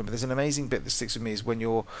without spoiling, but there's an amazing bit that sticks with me is when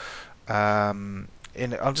you're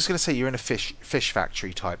I'm just going to say you're in a fish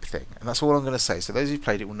factory type thing, and that's all I'm going to say. So those who've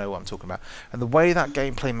played it will know what I'm talking about. And the way that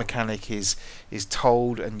gameplay mechanic is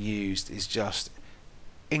told and used is just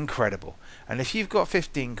incredible. And if you've got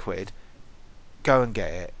 15 quid, go and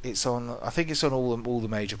get it. It's on. I think it's on all the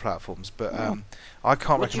major platforms, but Oh, I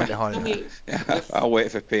can't What do you recommend it mean? highly Tell enough. me. yeah, The, I'll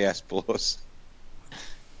wait for PS Plus.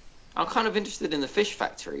 I'm kind of interested in the fish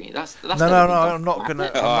factory. That's No, never no, no. been done I'm not before, has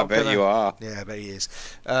gonna. it? Oh, I'm I not bet gonna. you are. Yeah, I bet he is.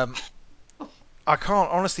 Um, I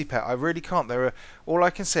can't honestly, Pet. I really can't. There are all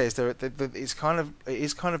I can say is it is kind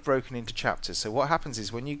of broken into chapters. So what happens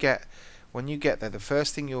is when you get there, the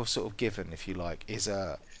first thing you're sort of given, if you like, is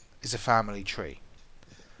a family tree.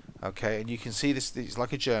 Okay, and you can see this. It's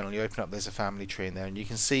like a journal. You open up, there's a family tree in there, and you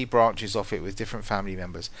can see branches off it with different family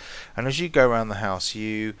members. And as you go around the house,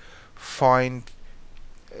 you find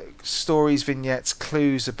stories, vignettes,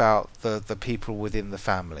 clues about the people within the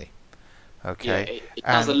family. Yeah, Okay, it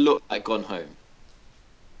sounds a and lot like Gone Home.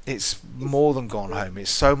 it's more than Gone Home. It's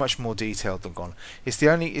so much more detailed than Gone. It's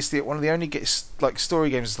the one of the only like story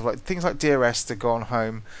games and stuff like things like Dear Esther, Gone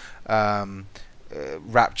Home, um,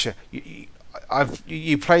 Rapture.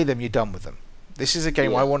 You play them, you're done with them. This is a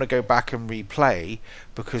game I Yeah, want to go back and replay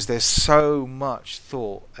because there's so much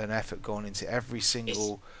thought and effort gone into every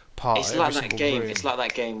it's single part, it's every like that single game. It's room. like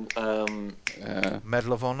that game.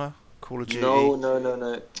 Medal of Honor, Call of Duty. No, no, no,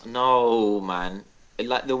 no, no, man.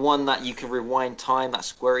 Like the one that you can rewind time that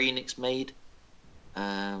Square Enix made.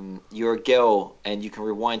 You're a girl and you can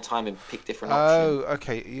rewind time and pick different options. Oh,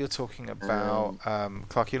 okay. You're talking about Um,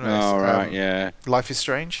 Clark. You know this. All right, yeah. Life is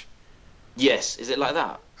Strange. yes, is it like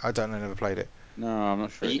that? I don't know. Never played it. No, I'm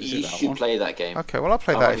not sure. Is You it that should one? play that game. Okay, well I'll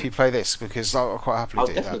play I that if you reckon play this because I'll quite happily I'll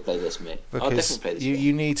do that definitely play this, mate. I'll because definitely play this you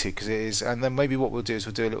game. need to because it is, and then maybe what we'll do is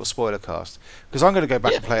we'll do a little spoiler cast because I'm going to go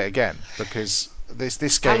back Yeah. and play it again because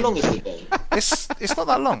this How game long is the game? it's not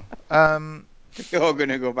that long. You're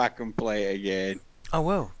gonna go back and play it again. I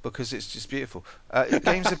will because it's just beautiful. The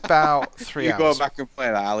game's about three You go hours. back and play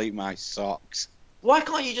that, I'll eat my socks. Why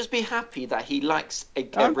can't you just be happy that he likes a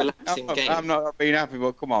relaxing I'm game? not being happy,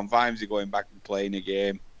 but come on, Vimesy going back and playing a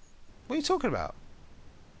game. What are you talking about?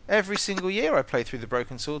 Every single year I play through the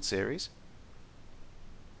Broken Sword series.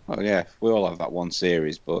 Oh yeah, we all have that one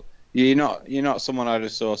series, but you're not someone I'd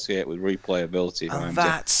associate with replayability if And I'm to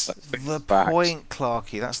that's let's the face facts. point,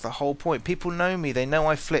 Clarky. That's the whole point. People know me. They know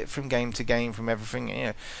I flip from game to game, from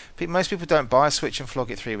everything. Most people don't buy a Switch and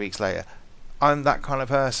flog it 3 weeks later. I'm that kind of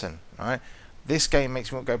person, right? This game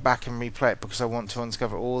makes me want to go back and replay it because I want to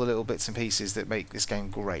uncover all the little bits and pieces that make this game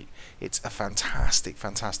great. It's a fantastic,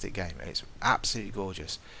 fantastic game, and it's absolutely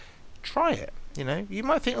gorgeous. Try it. You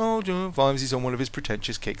might think, oh, Vimes's on one of his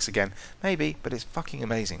pretentious kicks again. Maybe, but it's fucking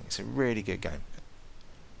amazing. It's a really good game.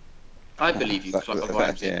 I believe you,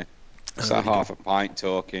 Vimesy. Yeah, And it's a that really good. half a pint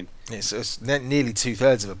talking. It's nearly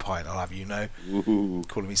 2/3 of a pint. I'll have you know. Ooh,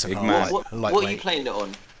 Calling me some big kind of What man. what what are you lightweight. playing it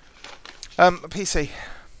on? PC.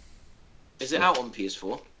 Is it out on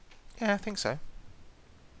PS4? Yeah, I think so.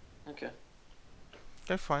 Okay.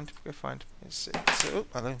 Go find. Oh,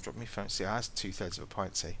 I don't drop my phone. See, I has 2/3 of a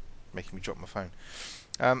pint. See, making me drop my phone.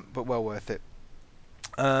 But well worth it.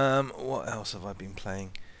 What else have I been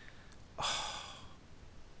playing?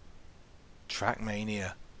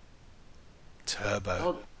 Trackmania Turbo.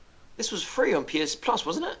 Oh, this was free on PS Plus,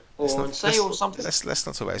 wasn't it? Let's Or not on sale or something? let's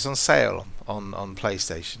not talk about it. It's on sale on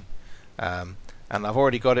PlayStation, and I've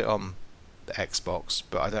already got it on the Xbox,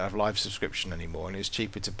 but I don't have live subscription anymore, and it's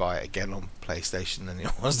cheaper to buy it again on PlayStation than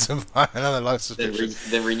it was to buy another live subscription.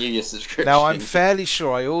 Then renew your Now I'm subscription. fairly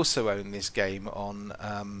sure I also own this game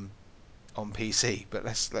on PC, but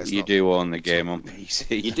let's You not. do own the Talk. game on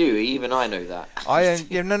PC. You do, even I know that. I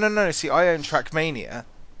own no. See, I own Trackmania,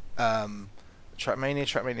 um,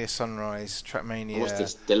 Trackmania Sunrise, What's Trackmania.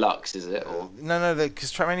 this, deluxe, is it? Or No,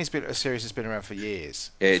 because Trackmania's been a series that's been around for years.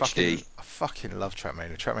 HD. I fucking love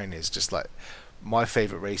Trackmania. Trackmania is just like my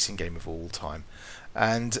favourite racing game of all time,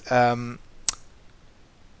 and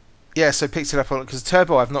yeah, so picked it up on because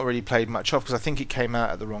Turbo I've not really played much of because I think it came out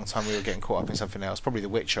at the wrong time. We were getting caught up in something else. Probably The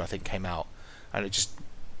Witcher I think came out, and it just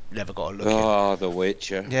never got a look in. Oh, The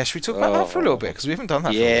Witcher. Yeah, should we talk about that for a little bit Oh, because we haven't done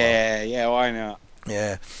that for a while. yeah. Why not?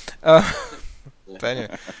 Yeah. Uh, yeah. But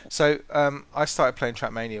anyway, so I started playing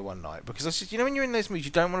Trackmania one night because I was just, when you're in those moods,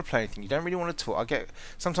 you don't want to play anything, you don't really want to talk.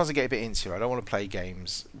 Sometimes I get a bit into it. I don't want to play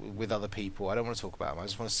games with other people. I don't want to talk about them. I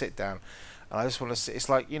just want to sit down and I just want to sit. It's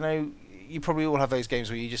like you probably all have those games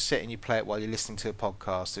where you just sit and you play it while you're listening to a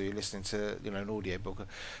podcast or you're listening to an audio book.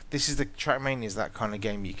 This is the Trackmania is that kind of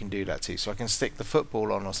game you can do that to. So I can stick the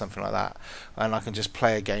football on or something like that, and I can just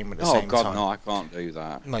play a game at the Oh same God, time. no, I can't do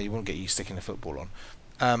that. No, you won't get you sticking the football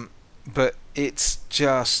on. But it's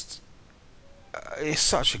just it's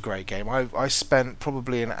such a great game. I spent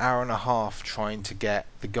probably an hour and a half trying to get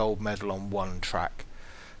the gold medal on one track,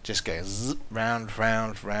 just going round,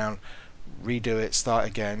 round, round, redo it, start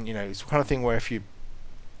again. It's the kind of thing where if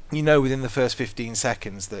within the first 15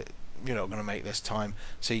 seconds that you're not going to make this time,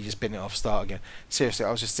 so you just bin it off, start again. Seriously,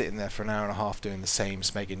 I was just sitting there for an hour and a half doing the same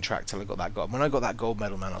smegging track till I got that gold. When I got that gold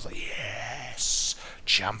medal, man, I was like, yes,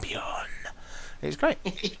 champion. It was great.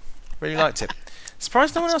 Really liked it.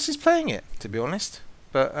 Surprised no one else is playing it, to be honest.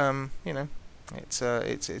 But it's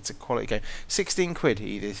a quality game. 16 quid,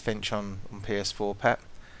 Edith Finch on PS4, Pet.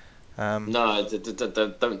 Um, No,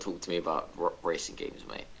 don't talk to me about racing games,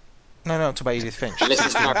 mate. no, it's about Edith Finch. Unless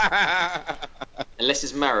it's 16. unless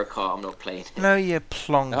it's Mario Kart, I'm not playing it. No, you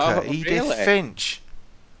plonker, Oh, Edith really? Finch.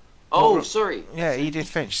 Oh, What? sorry. Yeah, Edith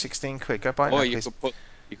Finch, 16 quid. Go buy it Oh, now, please.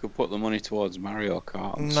 you could put the money towards Mario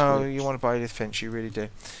Kart on the No, you Switch. want to buy Edith Finch, you really do.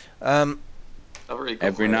 Um, I've already got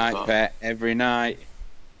Every Mario night, Kart. pet. Every night.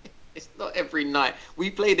 It's not every night. We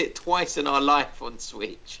played it twice in our life on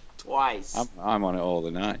Switch. I'm Twice. I'm on it all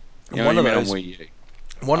the night. and You one of mean on those, Wii U?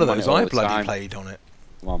 one of I'm on it those, all I the bloody time. played on it.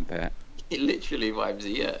 Come on, pet. It literally vibes.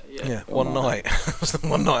 Yeah, yeah, Yeah, Come one on. night. It was the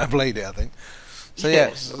one night I played it, I think. So yeah,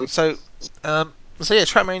 yeah.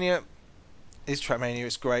 Trackmania is Trackmania.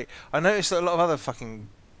 It's great. I noticed that a lot of other fucking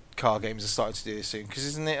car games are starting to do this soon. Because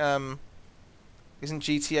isn't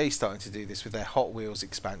GTA starting to do this with their Hot Wheels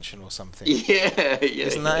expansion or something? Isn't that it?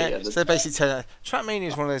 Yeah. So they're basically telling Trackmania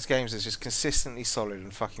is one of those games that's just consistently solid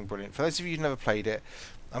and fucking brilliant. For those of you who've never played it,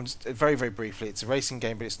 I'm just very very briefly. It's a racing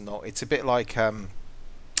game, but it's not. It's a bit like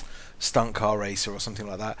stunt car racer or something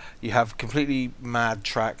like that. You have completely mad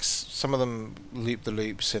tracks. Some of them loop the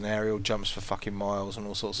loops and aerial jumps for fucking miles and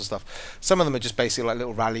all sorts of stuff. Some of them are just basically like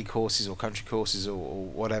little rally courses or country courses or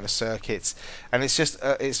whatever circuits. And it's just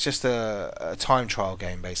a time trial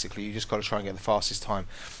game basically. You just got to try and get the fastest time.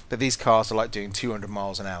 But these cars are like doing 200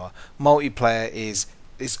 miles an hour. Multiplayer is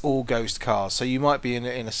it's all ghost cars. So you might be in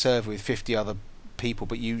a server with 50 other people,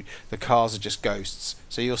 but the cars are just ghosts.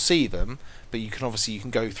 So you'll see them, but you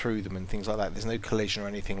can go through them and things like that. There's no collision or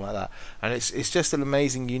anything like that, and it's just an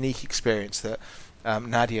amazing, unique experience that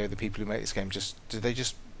Nadio, the people who make this game, just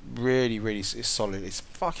really, really is solid. It's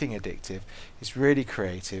fucking addictive. It's really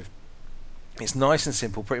creative. It's nice and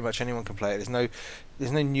simple. Pretty much anyone can play it.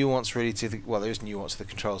 There's no nuance really to the. Well, there is nuance to the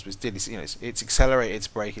controls, but it's accelerate, it's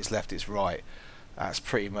brake, it's left, it's right. That's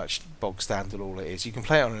pretty much bog standard all it is. You can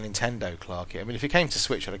play it on a Nintendo, Clarky. I mean, if it came to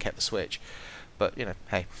Switch, I'd have kept the Switch. But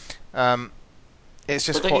hey, um, it's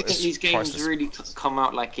just But don't you quite think it's these games priceless. really come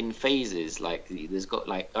out like in phases? Like there's got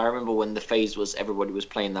like I remember when the phase was everybody was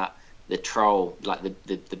playing that the trial like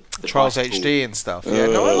the Trials bicycle. HD and stuff. Yeah,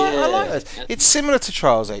 no, Uh, I like Yeah, that. It's similar to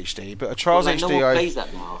Trials HD, but a but Trials like no HD, one plays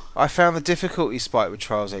that now. I found the difficulty spike with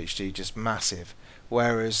Trials HD just massive.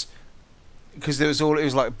 Whereas because it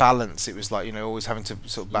was like balance. It was like always having to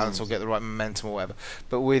sort of balance Mm. or get the right momentum or whatever.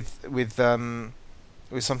 But with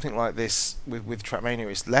something like this with Trackmania,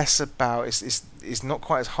 it's less about it's not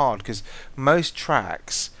quite as hard because most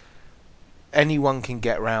tracks anyone can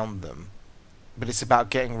get round them, but it's about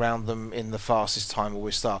getting around them in the fastest time or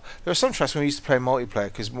with style. There are some tracks when we used to play multiplayer,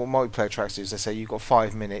 because what multiplayer tracks do is they say you've got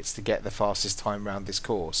 5 minutes to get the fastest time around this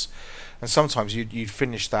course, and sometimes you'd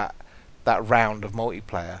finish that round of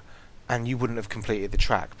multiplayer, and you wouldn't have completed the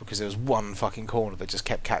track because there was one fucking corner that just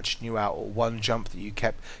kept catching you out, or one jump that you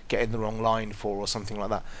kept getting the wrong line for, or something like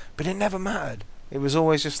that. But it never mattered. It was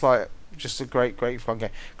always just a great fun game.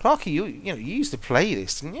 Clarky, you used to play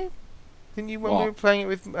this, didn't you? Didn't you when we were what? playing it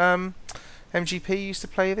with MGP? You used to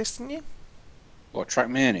play this, didn't you? What,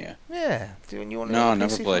 Trackmania? Yeah. Didn't you want it No, on I the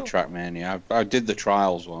never played PC4? Trackmania. I did the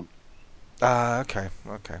trials one. Ah, okay.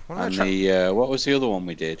 Well, no And track. what was the other one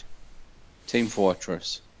we did? Team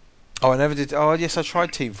Fortress. Oh, I never did. Oh, yes, I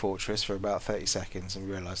tried Team Fortress for about 30 seconds and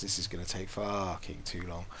realised this is going to take fucking too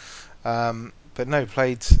long. But no,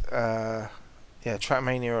 played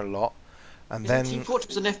Trackmania a lot, and Isn't Team then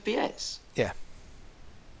Fortress an FPS? yeah.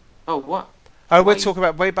 Oh, what? Oh, we're Why? talking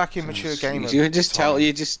about way back in Mature Gamer You just tell time.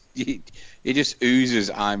 you just he just oozes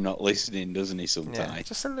I'm not listening, doesn't he? Yeah, Sometimes.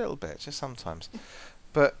 just a little bit, just sometimes.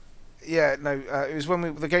 But yeah, no, it was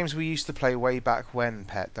when the games we used to play way back when.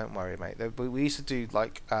 Pet, don't worry, mate. We used to do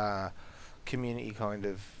like community kind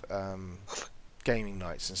of gaming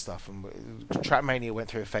nights and stuff. And Trackmania went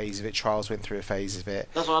through a phase of it. Trials went through a phase of it.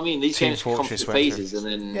 That's what I mean. These Team games come Fortress through went through. phases, and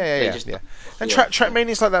Yeah, then yeah, they yeah, just yeah. die off. And Yeah, yeah.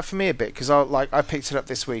 Trackmania's like that for me a bit because I picked it up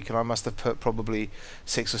this week and I must have put probably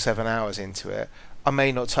 6 or 7 hours into it. I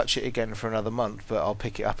may not touch it again for another month, but I'll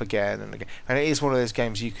pick it up again and again. And it is one of those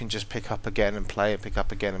games you can just pick up again and play and pick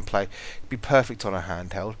up again and play. It'd be perfect on a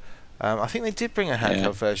handheld. I think they did bring a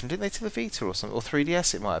Yeah. handheld version, didn't they, to the Vita or something, or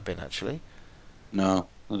 3DS? It might have been actually. No,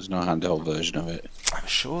 there's no handheld version of it. I'm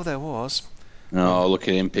sure there was. No, look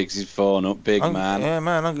at him, picks his phone up, big man. Yeah,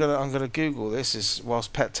 man, I'm gonna Google this as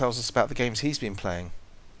whilst Pet tells us about the games he's been playing.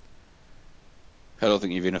 I don't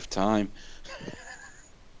think you've enough time.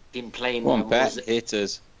 Been playing Come on, Pet, hit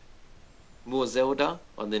us. More Zelda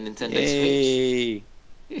on the Nintendo Switch. Yay!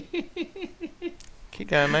 Keep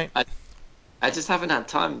going, mate. I I just haven't had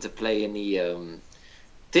time to play any.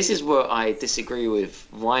 This is where I disagree with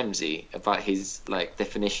Rhymesy about his like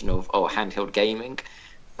definition of handheld gaming.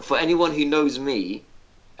 For anyone who knows me,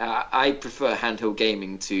 I prefer handheld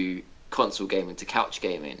gaming to console gaming to couch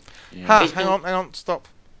gaming. Yeah. Ha! It's been Hang on, stop.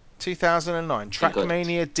 2009 good.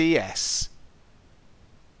 Trackmania DS.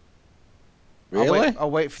 I'll wait. Really?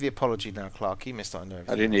 I'll wait for the apology now, Clark. He missed out on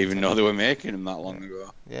I everything didn't wrong. even know they were making them that Yeah, long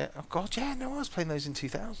ago. yeah. Oh God, yeah. No, I was playing those in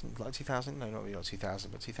 2000, like 2000. No, not really, not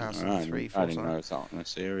 2000, but All right, 2003, I 4, didn't something. know it was that in a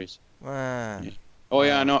series. Yeah. Man, Oh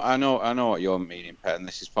yeah, wow. I know what you're meaning, Pet, and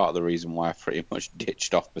this is part of the reason why I pretty much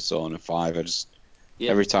ditched off Persona 5. I just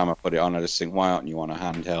Yeah, every time I put it on, I just think, why aren't you on a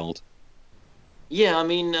handheld? yeah. I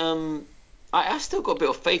mean, I still got a bit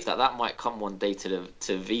of faith that that might come one day to the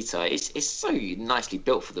to Vita. It's so nicely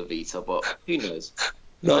built for the Vita, but who knows,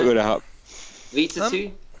 Not right? gonna happen. Vita Um,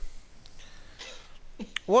 2?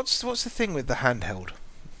 what's the thing with the handheld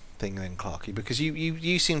thing then, Clarky? Because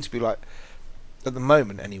you seem to be like at the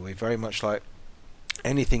moment anyway, very much like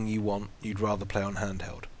anything you want, you'd rather play on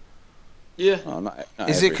handheld. Yeah. Oh, not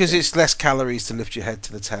Is it because everything. it's less calories to lift your head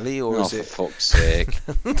to the telly, or Oh, is for it? fuck's sake!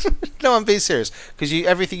 No, I'm being serious. Because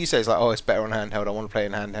everything you say is like, oh, it's better on handheld. I want to play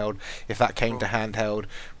in handheld. If that came to handheld,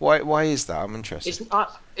 why is that? I'm interested.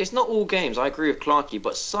 It's not all games. I agree with Clarky,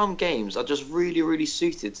 but some games are just really, really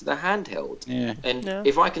suited to the handheld. Yeah, And Yeah.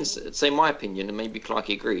 if I can say my opinion, and maybe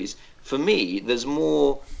Clarky agrees, for me, there's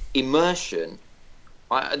more immersion.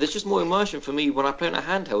 There's just more immersion for me when I play on a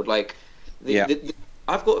handheld. Like yeah.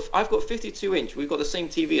 I've got 52 inch. We've got the same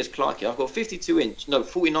TV as Clarky. I've got 52 inch. No,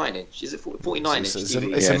 49 inch. Is it 49 inch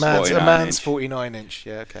TV? It's Yeah, a it's man's 49 inch. 49 inch.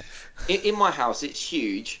 Yeah. Okay. In my house, it's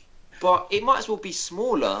huge, but it might as well be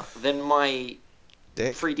smaller than my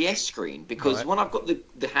Dick. 3DS screen because Right. when I've got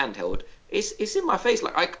the handheld, it's in my face.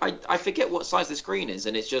 Like I forget what size the screen is,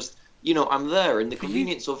 and it's just I'm there, and the But you,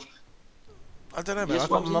 convenience of I don't know, man. I yes,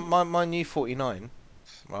 what got I'm saying. my new 49,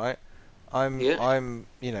 right? Yeah, I'm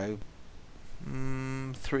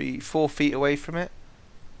 4 feet away from it.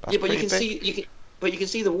 That's yeah, but pretty big. but you can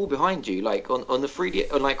see the wall behind you, like on the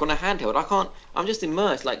 3D, or like on a handheld. I can't. I'm just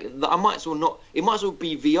immersed. Like I might as well not. It might as well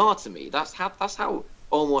be VR to me. That's how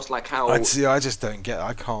almost like I'd how. see. I just don't get.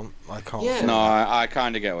 I can't Yeah, No, feel that. I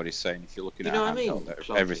kind of get what he's saying. If you're looking you at know a what I handheld, mean,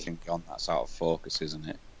 Clarky? everything beyond that's out of focus, isn't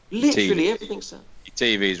it? Your TV, Literally everything's so. your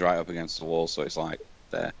TV's right up against the wall, so it's like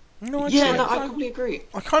there. No, You I can see Yeah, just no, I everything. completely agree.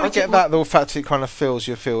 I kind I of take get my that the fact it kind of fills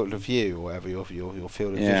your field of view or whatever your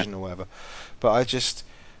field of Yeah. vision or whatever. But I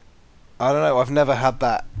don't know. I've never had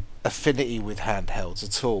that affinity with handhelds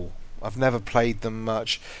at all. I've never played them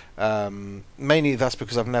much. Mainly that's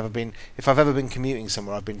because I've never been. If I've ever been commuting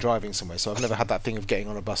somewhere, I've been driving somewhere. So I've never had that thing of getting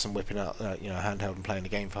on a bus and whipping out, a handheld and playing a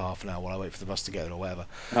game for half an hour while I wait for the bus to get there or whatever.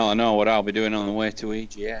 Well, I know what I'll be doing on the way to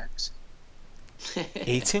EGX.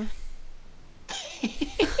 Eating?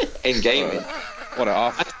 in gaming. What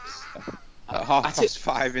I, at I half took past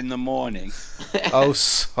 5 in the morning? Oh,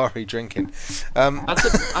 sorry, drinking. Um, I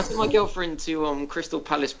took my girlfriend to Crystal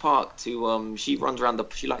Palace Park to she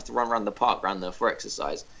likes to run around the park around there for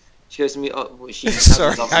exercise. She goes to me. She has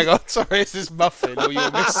sorry, this hang lovely. on. Sorry, is this muffin or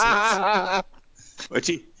your missus? But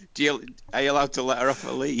are you allowed to let her off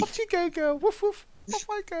a lead? Off you go, girl. Woof woof. Off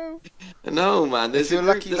I go. No, man. If There's a you're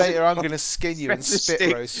group. lucky There's a later, I'm going to skin you and Fetch the spit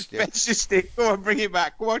stick. roast you. Fetch the stick. Go on, bring it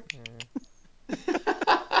back. Go on.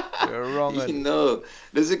 You're wrong. you And know,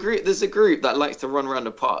 there's a group that likes to run around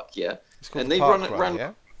the park, yeah, it's called the and park run,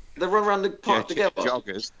 yeah? they run around the Yeah, park together,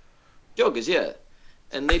 joggers. joggers, yeah,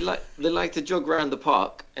 and they like to jog around the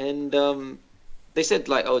park, and they said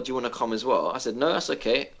like, oh, do you want to come as well? I said no, that's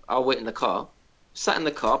okay. I'll wait in the car. Sat in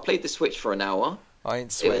the car, played the Switch for an hour. I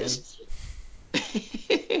ain't It sweating. was,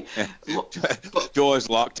 Yeah. but Doors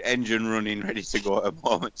locked, engine running, ready to go at a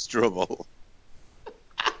moment's trouble.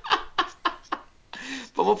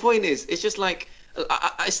 But my point is, it's just like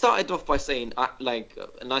I started off by saying,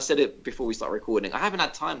 and I said it before we start recording. I haven't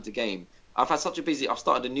had time to game. I've had such a busy. I've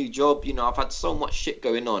started a new job. I've had so much shit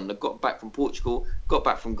going on. I got back from Portugal, got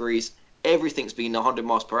back from Greece. Everything's been 100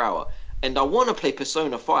 miles per hour, and I want to play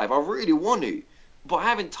Persona 5. I really want to, but I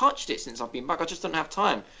haven't touched it since I've been back. I just don't have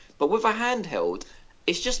time. But with a handheld,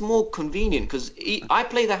 it's just more convenient because I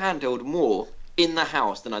play the handheld more in the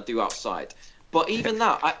house than I do outside. But even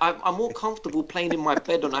that, I'm more comfortable playing in my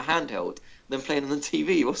bed on a handheld than playing on the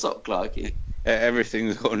TV. What's up, Clarky?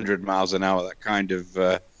 Everything's 100 miles an hour. That kind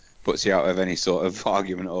of puts you out of any sort of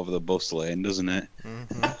argument over the bus lane, doesn't it? Hmm.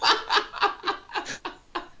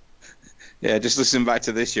 Yeah, just listen back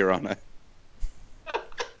to this, Your Honour.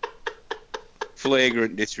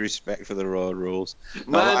 Flagrant disrespect for the road rules.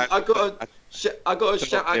 No, Man, I got to shout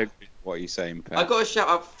totally out. agree with what you're saying, I Pet. got to shout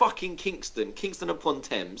out fucking Kingston. Kingston upon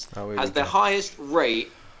Thames Oh, here we has the go. highest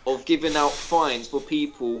rate of giving out fines for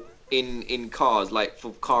people in cars, like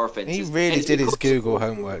for car He offences, and really it's did his because Google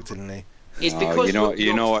homework, didn't he? it's No, because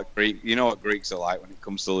you know what Greeks are like when it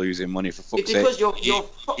comes to losing money. For it's fuck's sake, because you're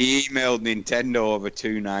he emailed Nintendo over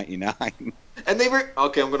 $2.99. and they were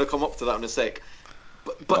okay. I'm gonna come up to that in a sec.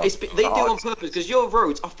 But Oh they do it God! on purpose because your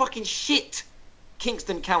roads are fucking shit.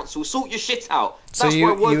 Kingston Council, sort your shit out. So That's why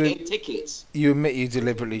you we're you getting tickets. you admit you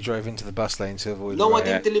deliberately drove into the bus lane to avoid a No, I row?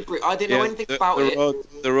 didn't Yeah, deliberate. I didn't know yeah. anything about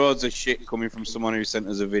it. The roads are shit. Coming from someone who sent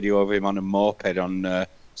us a video of him on a moped on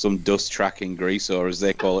some dust track in Greece, or as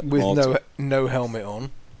they call it, With motor. no helmet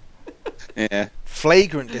on. Yeah.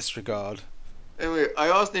 Flagrant disregard. Anyway, I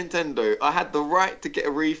asked Nintendo. I had the right to get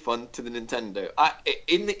a refund to the Nintendo.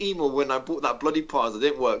 In the email when I bought that bloody pass, it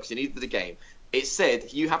didn't work because you needed the game. It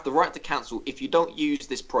said you have the right to cancel if you don't use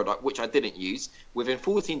this product, which I didn't use. Within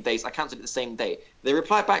 14 days, I cancelled it the same day. They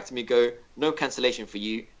replied back to me, go, no cancellation for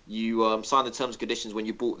you. You signed the terms and conditions when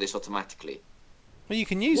you bought this automatically. Well, you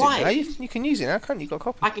can use it now. Why? You can use it now, can't you? You got a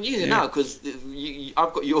copy. I can use it Yeah. now because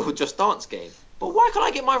I've got your Just Dance game. But why can't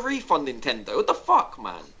I get my refund, Nintendo? What the fuck,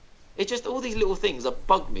 man? It's just all these little things that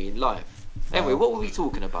bug me in life. Anyway, Well, what were we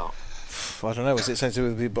talking about? I don't know. Was it something to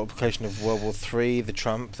do with the application of World War Three, the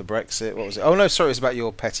Trump, the Brexit? What was it? Oh no, sorry, it was about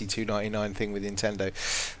your petty $2.99 thing with Nintendo.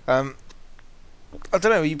 Um, I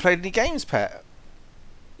don't know. You played any games, Pet?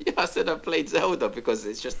 Yeah, I said I played Zelda because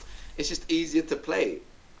it's just easier to play.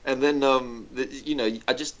 And then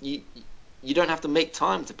you don't have to make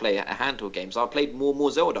time to play a handheld game. So I played more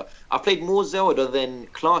Zelda. I played more Zelda than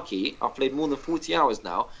Clarky. I've played more than 40 hours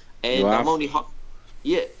now, You and have? I'm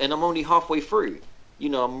only halfway through.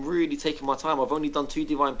 I'm really taking my time. I've only done two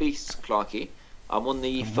Divine Beasts, Clarky. I'm on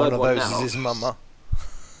the And one third of one those is now. his mama.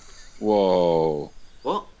 Whoa.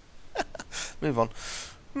 What? Move on.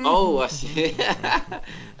 Oh, I see.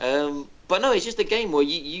 But no, it's just a game where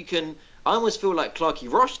you can. I almost feel like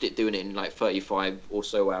Clarky rushed it doing it in like 35 or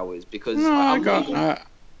so hours because No, I'm not even.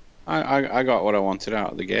 I got what I wanted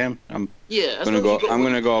out of the game. Yeah, as long as you got I'm what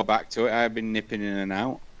gonna go back to it. I've been nipping in and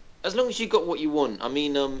out. as long as you got what you want. I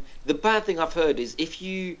mean, the bad thing I've heard is if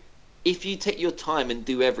you take your time and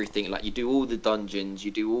do everything, like you do all the dungeons,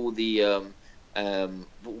 you do all the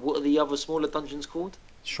what are the other smaller dungeons called?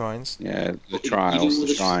 Shrines. Yeah, the You do trials, all the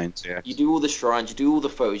the shrines, you yes. do all the shrines, you do all the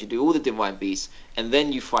photos, you do all the divine beasts, and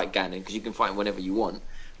then you fight Ganon because you can fight him whenever you want.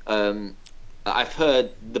 Um, I've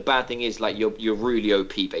heard the bad thing is like you're really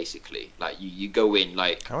OP basically. Like you go in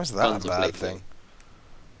like How is that a guns a bad blazing. thing?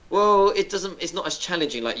 Well, it doesn't. It's not as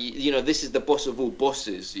challenging. Like this is the boss of all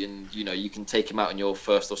bosses, and you can take him out in your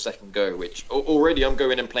first or second go. Which already I'm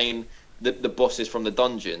going and playing the bosses from the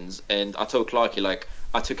dungeons, and I told Clarky like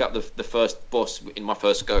I took out the first boss in my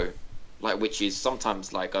first go, like which is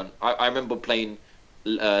sometimes like I remember playing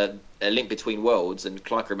a Link Between Worlds, and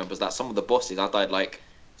Clarky remembers that some of the bosses I died like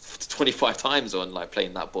 25 times on like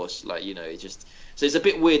playing that boss. Like it's just so it's a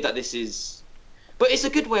bit weird that this is. But it's a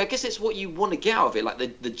good way. I guess it's what you want to get out of it. Like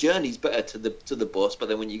the journey's better to the boss, but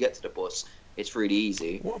then when you get to the boss, it's really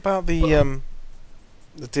easy. What about But the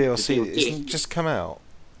the DLC? Isn't DLC. it just come out?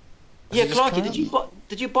 Has Yeah, it just come Clarky, out?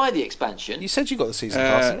 did you buy the You expansion? said you got the season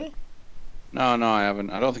pass, Uh, didn't you? no, no, I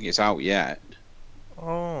haven't. I don't think it's out yet.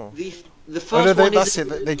 Oh. The the Oh no, first one that's isn't.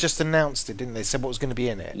 it. They just announced it, didn't they? Said what was going to be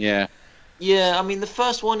in it. Yeah, Yeah, I mean the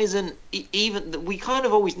first one isn't even. We kind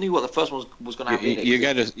of always knew what the first one was going to have in it. you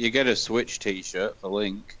 'Cause get a Switch T-shirt for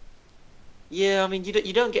Link. yeah, I mean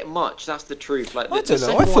you don't get much. That's the truth. Like I the don't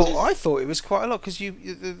know. I second one thought is. I thought it was quite a lot because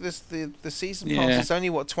the season pass Yeah, is only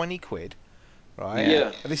what 20 quid, right? yeah,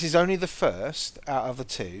 Yeah, And this is only the first out of the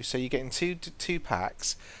two, so you're getting two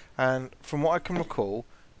packs, and from what I can recall,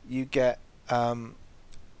 you get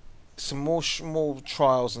some more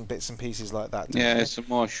trials and bits and pieces like that, don't yeah. you? There's some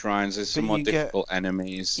more shrines. There's But some more difficult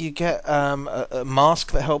enemies. you get a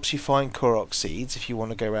mask that helps you find Korok seeds if you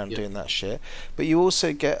want to go around yeah. doing that shit. But you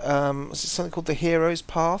also get what's it, something called the Hero's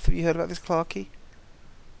Path. Have you heard about this, Clarky?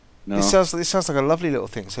 No. This sounds like a lovely little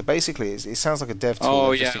thing. So basically, it sounds like a dev tool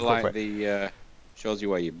Oh they've yeah, just like incorporated. the shows you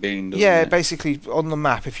where you've been, doesn't Yeah, it? basically on the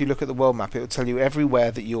map, if you look at the world map, it will tell you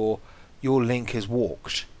everywhere that your link has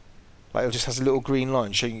walked. Like it just has a little green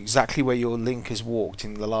line showing you exactly where your link has walked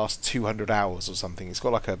in the last 200 hours or something. It's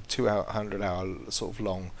got like a 200 hour sort of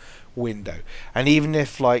long window. And even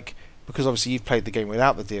if like because obviously you've played the game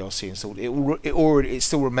without the DLC installed, it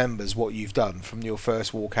still remembers what you've done from your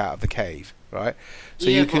first walk out of the cave, right? So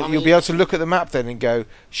Yeah, but I you'll be mean, able to look at the map then and go,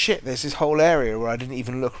 shit, there's this whole area where I didn't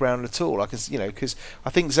even look around at all. I can, because I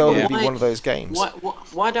think Zelda but will Yeah. be one of those games.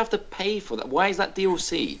 why do I have to pay for that? Why is that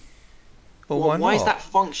DLC? Well, Well, why why is not? that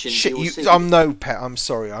function Shit, DLC? I'm no pet. I'm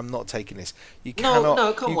sorry, I'm not taking this. No,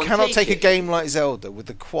 no, come You on, cannot take take a it. game like Zelda with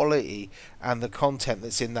the quality and the content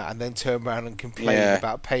that's in that, and then turn around and complain Yeah.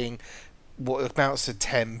 about paying what amounts to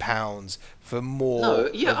 £10 for more No,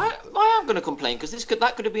 yeah, of. I am going to complain because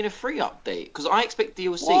that could have been a free update because I expect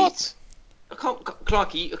DLC. What? I can't,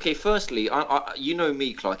 Clarky. Okay, firstly, you know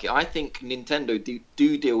me, Clarky. I think Nintendo do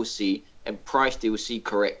DLC and price DLC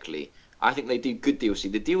correctly. I think they do good DLC.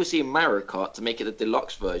 The DLC in Mario Kart to make it the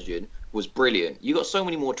deluxe version was brilliant. You got so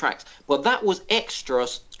many more tracks, but that was extra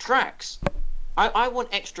tracks. I want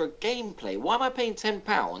extra gameplay. Why am I paying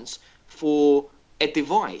 £10 for a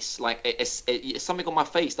device like something on my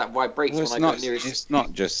face that vibrates Well, when I go it's not. near it? It's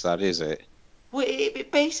not just that, is it? Well,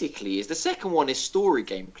 it basically is. The second one is story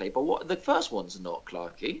gameplay, but what the first one's not,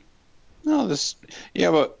 Clarky. No, this.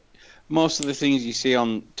 Yeah, but most of the things you see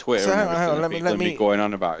on Twitter So and hang everything on, that let people have been me. going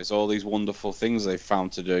on about is all these wonderful things they've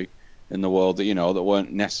found to do in the world that that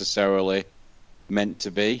weren't necessarily meant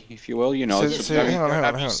to be, if you will. Yeah, So but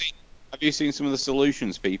hang on. Have you seen some of the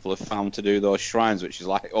solutions people have found to do those shrines, which is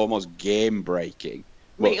like almost game breaking?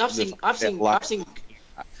 mate, But I've the seen, fact I've they seen, allow I've seen.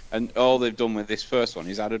 that, and all they've done with this first one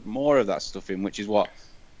is added more of that stuff in, which is what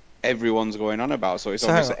everyone's going on about. So it's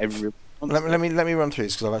So hang obvious on. that everyone wants it. Let me run through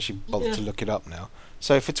this because I've actually bothered Yeah, to look it up now.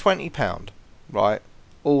 So for £20, right,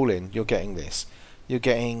 all in, you're getting this. You're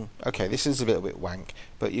getting okay. This is a little bit wank,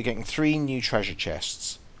 but you're getting three new treasure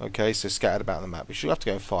chests. Okay, so scattered about the map, which you'll have to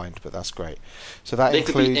go and find, but that's great. So that they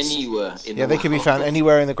could be includes anywhere in yeah, the they can be found world.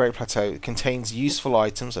 anywhere in the Great Plateau. It contains useful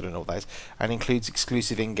items, I don't know what that is, and includes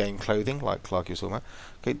exclusive in-game clothing, like Clark was talking about.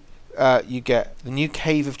 Okay, you get the new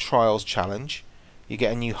Cave of Trials challenge. You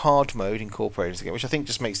get a new hard mode incorporated into the game, which I think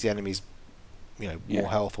just makes the enemies more Yeah.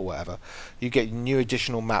 health or whatever. You get a new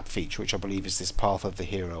additional map feature, which I believe is this Path of the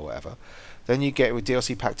Hero or whatever. Then you get with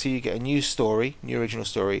DLC Pack 2, you get a new story, new original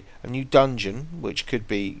story, a new dungeon, which could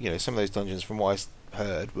be, some of those dungeons from what I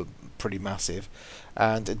heard were pretty massive,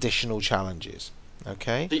 and additional challenges.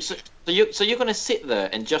 Okay? So you're going to sit there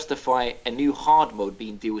and justify a new hard mode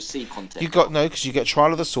being DLC You content got now? no, because you get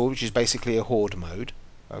Trial of the Sword, which is basically a horde mode.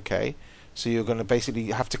 Okay? So you're going to basically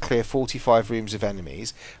have to clear 45 rooms of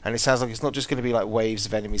enemies, and it sounds like it's not just going to be like waves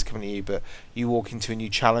of enemies coming at you, but you walk into a new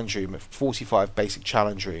challenge room, 45 basic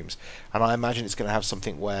challenge rooms, and I imagine it's going to have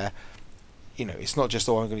something where it's not just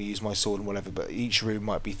I'm going to use my sword and whatever, but each room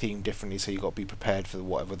might be themed differently, so you've got to be prepared for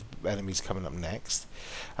whatever the enemy's coming up next,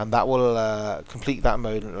 and that will complete that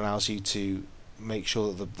mode and allows you to make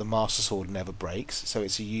sure that the Master Sword never breaks, so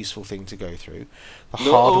it's a useful thing to go through. The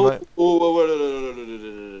No, hard mode.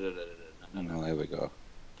 no. Well, there we go.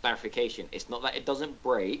 Clarification: it's not that it doesn't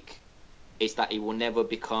break; it's that it will never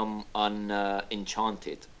become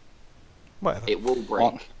enchanted. Whatever. It will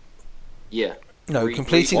What? break. Yeah. No,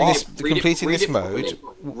 What? completing Read this it mode, properly.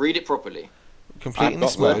 Read it properly. I've completing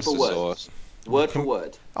this got the Word mode. for Master word. Source. Word for Com-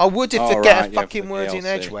 word. I would if they All get a right, yeah, for the fucking word in DLC.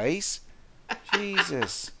 edgeways.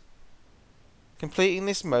 Jesus. Completing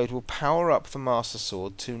this mode will power up the Master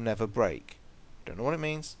Sword to never break. Don't know what it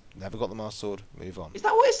means. Never got the Master Sword. Move on. Is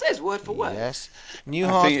that what it says? Word for word. Yes. New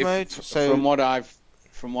I hard think mode. from So what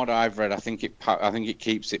I've read, I think it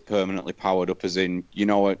keeps it permanently powered up, as in, you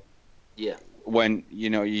know what, Yeah. when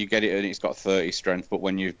you get it and it's got 30 strength, but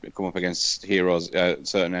when you come up against heroes,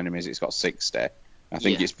 certain enemies, it's got 60. I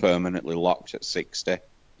think Yeah. it's permanently locked at 60.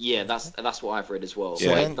 Yeah. That's what I've read as well. so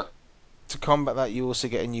Yeah. then to combat that, you also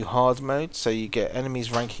get a new hard mode. So you get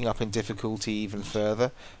enemies ranking up in difficulty even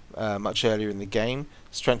further, much earlier in the game.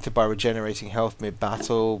 Strengthened by regenerating health mid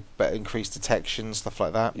battle, better increased detection, stuff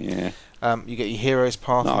like that. Yeah. You get your heroes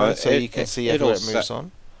path No, mode, so you can see everywhere it'll it moves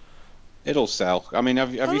on. it'll sell. I mean,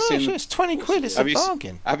 have Oh you no, seen sure, the it's 20 Of course quid. it It's a will. have you s-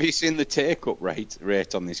 bargain. have you seen the take up rate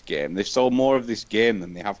on this game? They've sold more of this game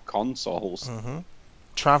than they have consoles. hmm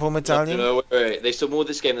Travel No, medallion. no, wait. They sold more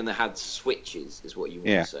this game than they had Switches, is what you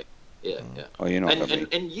want to Yeah. say. Yeah, Mm. yeah. Oh, you know what I And mean.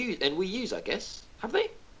 and and you and we use, I guess. Have they?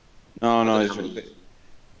 No, I no. don't know how many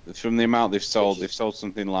From the amount they've Switches. sold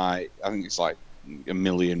something like, I think it's like a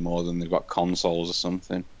million more than they've got consoles or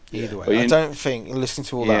something. Yeah. Either way, But I don't think, listening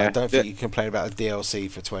to all that, I yeah, don't think you can complain about a DLC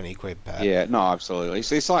for 20 quid, Pat. yeah, no, absolutely.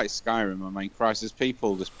 It's like Skyrim. I mean, Christ, there's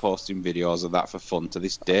people just posting videos of that for fun to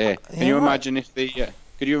this day. Can Yeah, you right. imagine if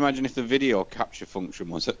could you imagine if the video capture function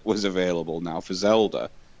was available now for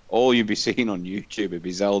Zelda? All you'd be seeing on YouTube would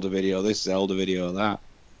be Zelda video, this Zelda video, that.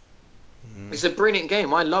 Mm. It's a brilliant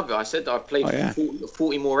game. I love it. I said that I've played Oh yeah.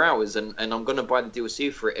 40 more hours, and I'm going to buy the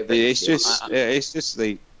DLC for it It's eventually. just it's just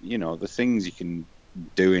the things you can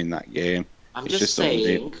do in that game. I'm It's just just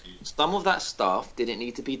unreal. saying, some of that stuff didn't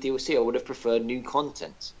need to be DLC. I would have preferred new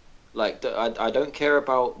content. Like, I don't care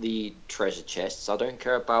about the treasure chests. I don't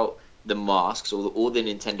care about the masks or the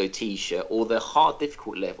Nintendo T-shirt or the hard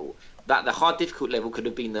difficult level. That the hard difficult level could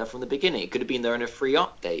have been there from the beginning. It could have been there in a free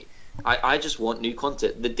update. I just want new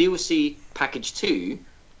content. The DLC package 2,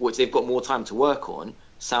 which they've got more time to work on,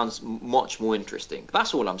 sounds much more interesting.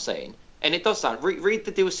 That's all I'm saying. And it does sound. Read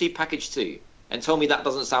the DLC package 2 and tell me that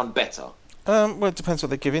doesn't sound better. Well, it depends what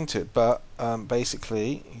they give into it, but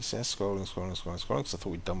basically, he says scrolling, because I thought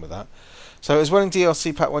we'd done with that. So, as well in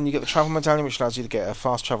DLC Pack 1, you get the Travel Medallion, which allows you to get a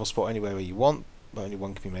fast travel spot anywhere where you want, but only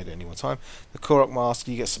one can be made at any one time. The Korok Mask,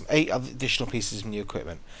 you get some 8 other additional pieces of new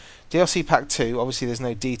equipment. DLC Pack 2, obviously, there's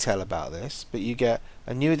no detail about this, but you get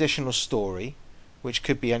a new additional story, which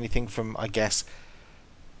could be anything from, I guess,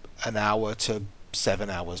 an hour to 7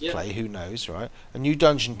 hours Yeah. play, who knows, right? A new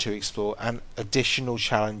dungeon to explore and additional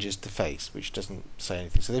challenges to face, which doesn't say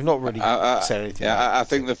anything. So they've not really said anything Yeah, about I it.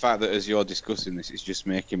 think the fact that as you're discussing this, it's just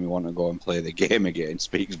making me want to go and play the game again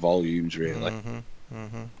speaks volumes, really. hmm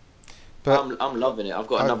hmm But I'm loving it. I,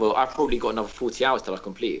 I've probably got another 40 hours till I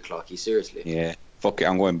complete it, Clarky. Seriously. Yeah, fuck it,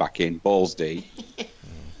 I'm going back in, balls deep.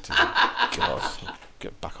 dear God,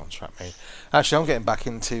 get back on track, mate. Actually, I'm getting back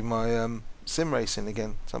into my sim racing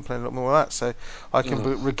again, so I'm playing a lot more of that. So I can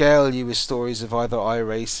Ugh. regale you with stories of either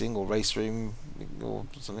iRacing or Race Room or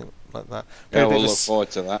something like that. Played Yeah, a bit of we'll a look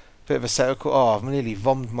forward to that. bit of a circle. Oh, I've nearly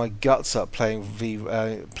vommed my guts up playing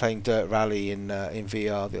playing Dirt Rally in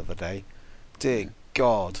VR the other day. Dear Yeah.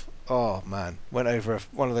 God. Oh man, went over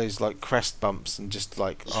one of those like crest bumps and just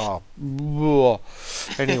like whoa.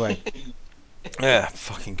 Anyway, yeah,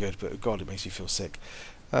 fucking good, but God, it makes you feel sick.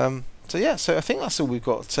 So yeah, so I think that's all we've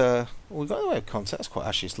got. We got in the way of content. That's quite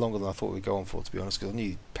actually it's longer than I thought we'd go on for, to be honest. Because I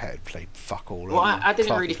knew Pet had played fuck all Well, earlier. I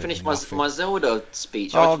didn't Clark really had played finish my nothing. my Zelda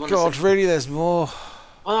speech. I Oh just want to say God, really? There's more.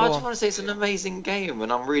 Well, I Go just on. want to say it's an amazing game,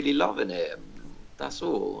 and I'm really loving it. That's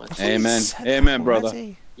all. I I just thought want you to say, Amen. said that Amen, brother.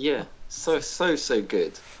 already. yeah, so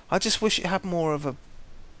good. I just wish it had more of a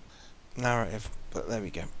narrative, but there we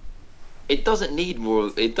go. It doesn't need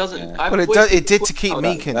more. It doesn't. Yeah. Well, I've it does. wasted It the did to keep 20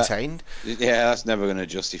 hours. me That contained. yeah, that's never going to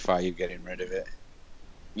justify you getting rid of it.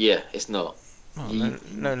 Yeah, it's not. Oh,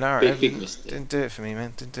 no You narrative big didn't, mistake. didn't do it for me,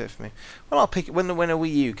 man. Didn't do it for me. Well, I'll pick it when a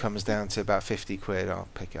Wii U comes down to about 50 quid. I'll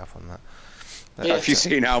pick it up on that. Yeah, Have you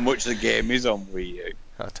seen how much the game is on Wii U?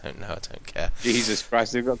 I don't know. I don't care. Jesus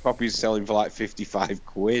Christ, they've got copies selling for like 55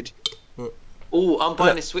 quid. oh, I'm But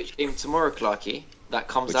buying a look, Switch game tomorrow, Clarky. That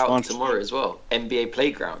comes Which out one? tomorrow as well. NBA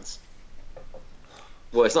Playgrounds.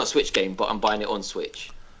 Well, it's not a Switch game, but I'm buying it on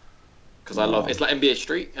Switch because I love. Oh, It's like NBA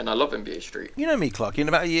Street, and I love NBA Street. you know me, Clark. In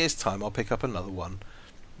about a year's time, I'll pick up another one.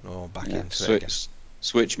 Or back yeah. into it again.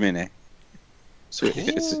 Switch Mini. Switch,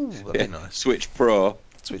 Ooh, that'd yeah. be nice. Switch Pro.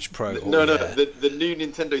 Switch Pro. Oh No, no, yeah. the new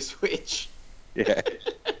Nintendo Switch. Yeah.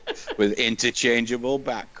 With interchangeable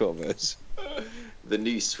back covers. The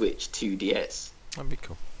new Switch 2DS. That'd be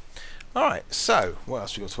cool. All right. So what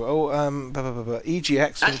else we got to? Oh,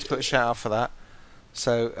 EGX. We need to put a shout out for that.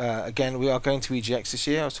 So again, we are going to EGX this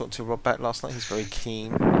year. I was talking to Rob Beck last night. He's very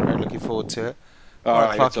keen. Very looking forward to it. All All right,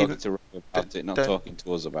 right, you're Clarky. talking to Rob about it, not Don't. talking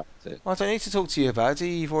to us about it. Well, I don't need to talk to you about it.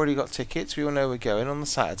 You've already got tickets. We all know we're going on the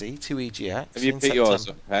Saturday to Have EGX you in picked yours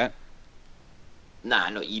September. up, Pet? Nah,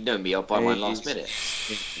 no, you know me. I'll buy mine last He's, minute.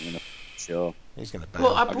 he's not going to show. He's going to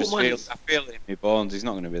Well, bail. I bought mine. I feel it in my bones. He's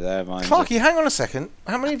not going to be there, mine's Clarky, hang on a second.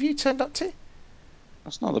 How many have you turned up to?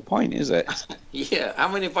 That's not the point, is it? Yeah, how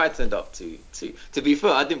many have I turned up to? To be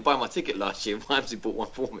fair, I didn't buy my ticket last year. Mimesy bought one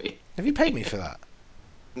for me. Have you paid me for that?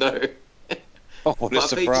 No, Oh, what a but I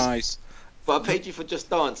paid you. surprise! But I paid you for Just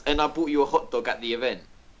Dance, and I bought you a hot dog at the event.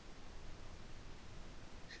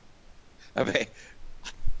 I bet,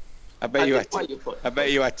 I bet I you did had buy to. you a hot I bet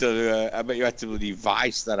dog. you had to. I bet you had to bloody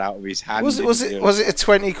vice that out of his hand, Was it was didn't it you? was it a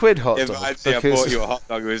 20 quid hot If dog? I'd say I bought Because you a hot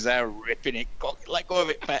dog, he was there ripping it. Let go of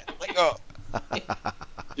it, Pet. Let go.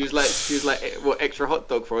 She was like, what extra hot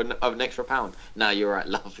dog for an extra pound? Nah, you're right,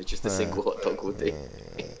 love. It's just a single hot dog will do.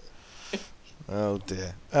 oh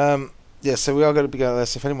dear. Yeah, so we are going to be going there.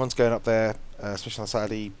 So if anyone's going up there, especially on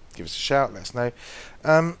Saturday, give us a shout. Let us know.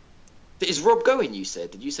 Um, Is Rob going? You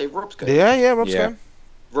said? Did you say Rob's going? yeah, Rob's Yeah. going.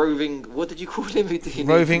 Roving. What did you call him?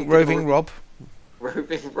 Roving Rob. Roving Rob.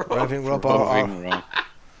 Roving Rob, Roving Rob. That'll be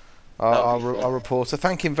fun. our reporter.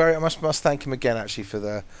 Thank him very. I must thank him again actually for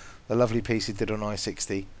the lovely piece he did on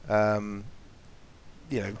I60.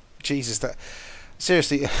 Jesus, that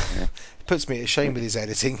seriously Yeah. puts me to shame with his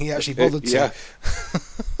editing. He actually bothered to. Yeah.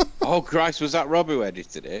 Oh Christ, was that Rob who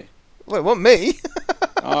edited it? Well, it wasn't me.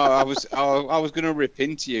 Oh, I was going to rip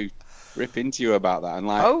into you about that, and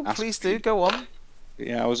like Oh, ask. please do go on.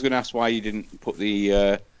 Yeah, I was going to ask why you didn't put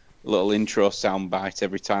the little intro sound bite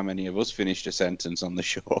every time any of us finished a sentence on the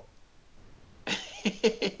show.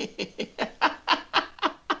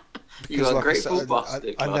 You Because, are a like I said, grateful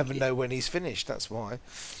bastard, I never Clarky. know when he's finished. That's why.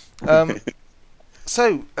 Um,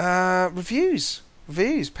 so reviews,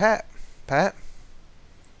 Pat.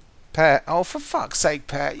 Oh, for fuck's sake,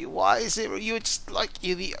 Pat! Why is it you're just like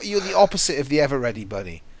you're the opposite of the ever ready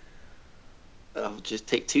bunny. I'll just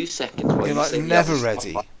take 2 seconds while You're you like say the other never stuff.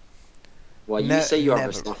 ready. While you say your other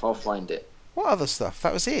Never. stuff, I'll find it. What other stuff?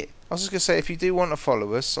 That was it. I was just gonna say if you do want to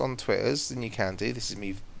follow us on Twitters, then you can do. This is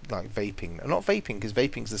me like vaping, not vaping because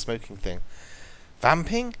vaping's the smoking thing.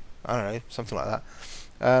 Vamping? I don't know, something like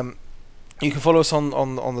that. You can follow us on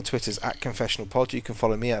the Twitters at Confessional Pod. You can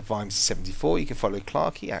follow me at Vimes74. You can follow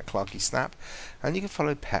Clarky at Clarky Snap, and you can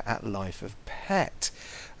follow Pet at Life of Pet.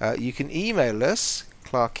 You can email us,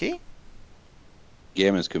 Clarky,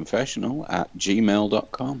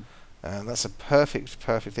 Gamersconfessional@gmail.com. and that's a perfect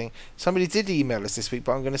thing. Somebody did email us this week,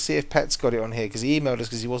 but I'm going to see if Pet's got it on here because he emailed us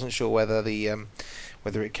because he wasn't sure whether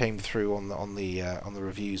whether it came through on the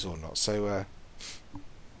reviews or not. So,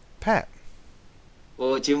 Pet.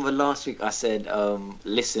 Well, do you remember last week I said,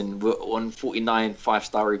 listen, we're on 49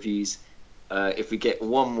 5-star reviews. If we get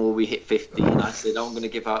one more, we hit 50. And I said, I'm going to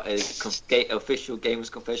give out a official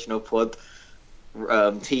Gamers Confessional Pod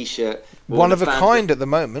t-shirt. Well, One of a kind at the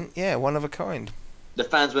moment. Yeah, one of a kind. the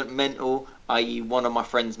fans went mental, i.e., one of my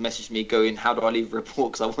friends messaged me going, how do I leave a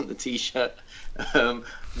report because I want the t-shirt?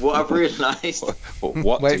 What I've realised,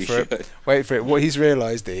 What Wait for it. t-shirt? Wait for it. What he's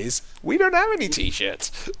realised is we don't have any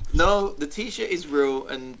t-shirts. no, the t-shirt is real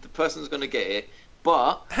and the person's going to get it,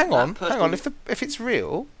 but that Hang on. person, If it's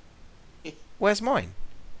real, where's mine?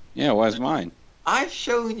 Yeah, where's mine? I've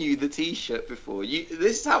shown you the t-shirt before.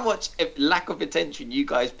 This is how much lack of attention you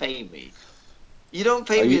guys pay me. You don't Oh,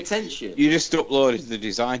 pay me attention. you just uploaded the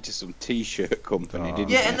design to some T-shirt company, Oh, Yeah, didn't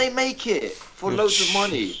you? and they make it for loads of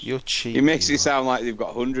money. you're It cheap. makes You it are. sound like they've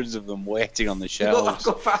got hundreds of them waiting on the I've shelves.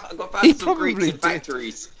 got He thousands of Greeks probably in did.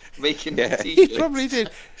 factories making Yeah. He probably t-shirts.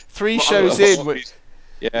 did. Three But shows in.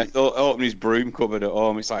 Yeah, they'll open his broom cupboard at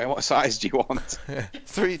home. It's like, what size do you want?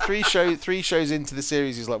 Three shows into the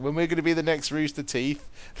series, he's like, when we're going to be the next Rooster Teeth,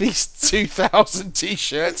 these 2,000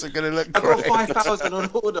 t-shirts are going to look I got great. 5,000 on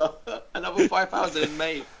order. Another 5,000 in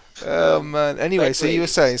May. Oh man. Anyway, But so you were anyway,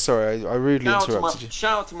 saying, sorry, I rudely interrupted you.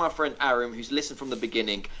 shout out to my friend Aram who's listened from the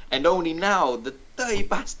beginning, and only now the dirty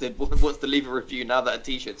bastard wants to leave a review now that a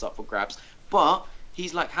t-shirt's up for grabs. But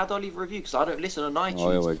he's like, how do I leave a review? Because I don't listen on Oh,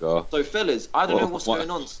 here iTunes. we go. So fellas, I don't know what's What,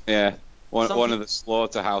 going on. yeah, Some one of people the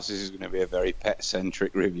slaughterhouses is going to be a very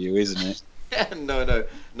pet-centric review, isn't it?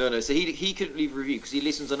 no. So he couldn't leave a review because he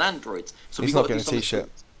listens on Androids. So we He's got not to do getting a something.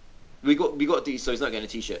 t-shirt. We got to do so he's not getting a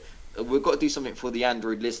t-shirt. We've got to do something for the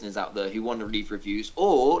Android listeners out there who want to leave reviews,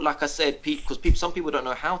 or like I said, because some people don't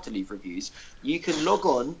know how to leave reviews. You can log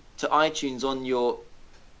on to iTunes on your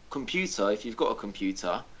computer if you've got a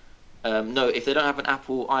computer. No, if they don't have an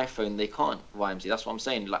Apple iPhone, they can't. Vimesy. That's what I'm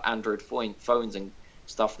saying. Like Android phones and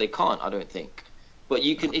stuff, they can't. I don't think. But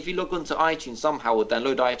you can, if you log on to iTunes somehow or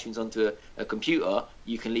download iTunes onto a computer,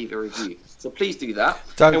 you can leave a review. So please do that.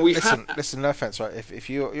 And Don't we've had, listen. No offense, right? If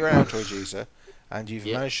you're an Android user and you've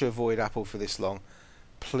yeah. managed to avoid Apple for this long,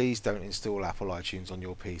 please don't install Apple iTunes on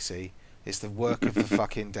your PC. It's the work of the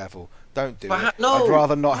fucking devil. Don't do it. I'd No,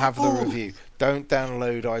 rather not have the no. review. Don't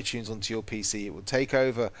download iTunes onto your PC. It will take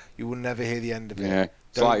over. You will never hear the end of it. Yeah, it's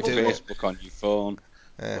Don't like But do what? it. Facebook on your phone.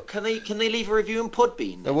 Yeah. But can they leave a review in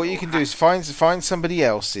Podbean Now then, what you or can do is find somebody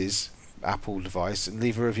else's Apple device and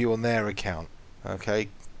leave a review on their account. Okay,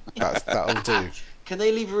 that'll do. can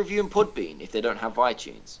they leave a review in Podbean if they don't have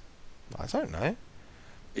iTunes? I don't know.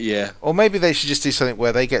 Yeah. Or maybe they should just do something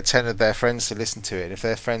where they get 10 of their friends to listen to it. And if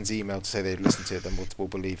their friends email to say they've listened to it, then we'll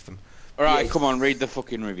believe them. All Yeah, right, come on, read the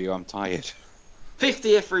fucking review. I'm tired.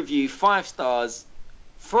 50th review, 5 stars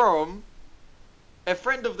from a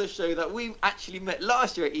friend of the show that we actually met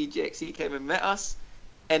last year at EGX. He came and met us,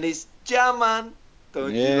 and is Jaman.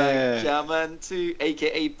 Don't you like Yeah. Jaman too?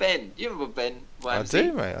 AKA Ben. You remember Ben I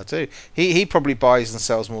do, YMC? mate. I do. He probably buys and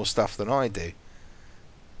sells more stuff than I do.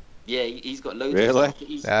 Yeah, he's got loads of Really? stuff.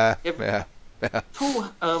 He's every Yeah. tall.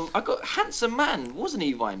 I got handsome man, wasn't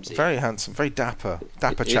he, YMC? Very handsome, very dapper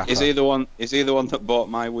Is chapper. he the one? Is he the one that bought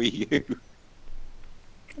my Wii U?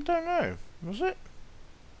 I don't know. Was it?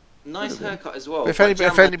 Could Nice have been. haircut as But well. But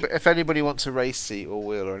Jaman. if anybody wants a race seat or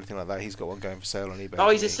wheel or anything like that, he's got one going for sale on eBay.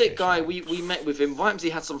 Oh, Give he's a me a sick guy. shout. We met with him.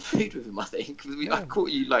 YMC had some food with him, I think. I Yeah.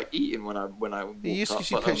 caught you like eating when I He walked used up.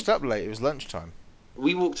 because you But pitched up late. It was lunchtime.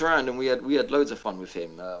 we walked around and we had loads of fun with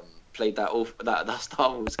him. Played that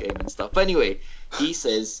Star Wars game and stuff. But anyway, he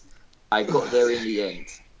says I got there in the end.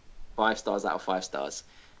 5 stars out of 5 stars.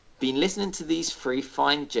 Been listening to these three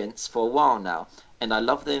fine gents for a while now, and I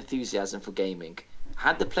love their enthusiasm for gaming.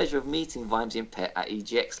 Had the pleasure of meeting Vimesy and Pet at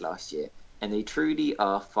EGX last year, and they truly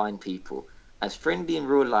are fine people, as friendly in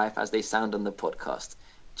real life as they sound on the podcast.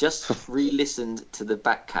 Just re-listened to the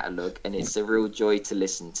back catalogue, and it's a real joy to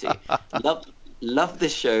listen to. Love love the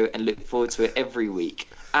show and look forward to it every week.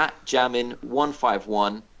 At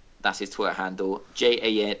Jamin151, that's his Twitter handle.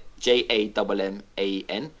 JAMMAN.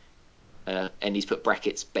 And he's put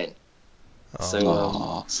brackets Ben. So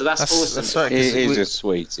Oh, so that's awesome, That's right guys. because he is a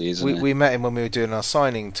sweetie, isn't he? we met him when we were doing our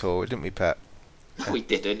signing tour, didn't we, Pet? No, he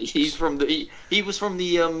didn't. He was from the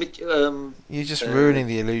You're just uh ruining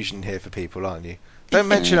the illusion here for people, aren't you? Don't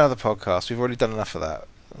mention Yeah. other podcasts. We've already done enough of that.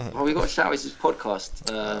 well, we got to shout out his podcast.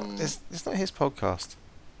 It's not his podcast.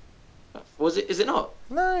 Was it? Is it not?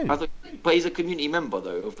 No. I thought, but he's a community member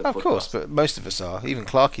though of the Of course, podcast. but most of us are. Even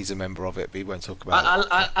Clarky's a member of it, but he won't talk about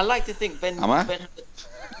it. I like to think Am I?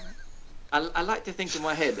 I like to think in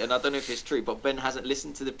my head, and I don't know if it's true, but Ben hasn't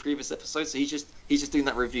listened to the previous episode, so he's just doing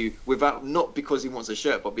that review without, not because he wants a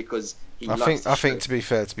shirt, but because he likes the I show. think to be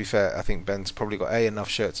fair, I think Ben's probably got A, enough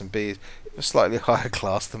shirts, and B, a slightly higher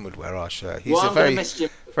class than would wear our shirt. He's Well, a I'm gonna message him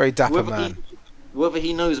very dapper whether man. he whether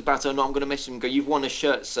he knows about it or not. I'm gonna message him and go, "You've won a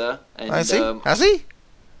shirt, sir," Has and he? Has he?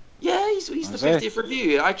 yeah, he's the Is he? 50th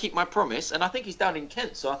review. I keep my promise, and I think he's down in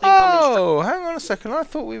Kent, so I think I'm in. Oh, hang on a second. I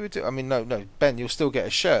thought we would do. I mean, no, Ben, you'll still get a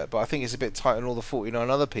shirt, but I think it's a bit tight on all the 49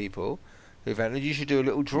 other people who've entered. You should do a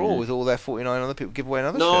little draw Yeah. with all their 49 other people. Give away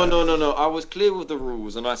another No, shirt. no, no, no. I was clear with the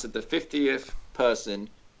rules, and I said the 50th person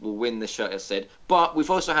will win the shirt. I said, but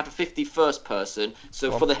we've also had a 51st person, so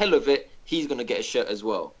Go for on. the hell of it, he's gonna get a shirt as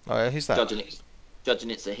well. Oh yeah, who's that?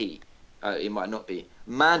 Judging it's a he. It might not be.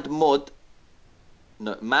 Mad Mod.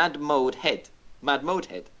 No, Mad Mode Head. Mad Mode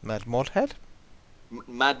Head. Mad Modhead?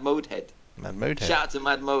 Mad Modehead. Man, Modehead. Shout out to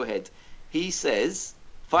Mad Mohead. He says,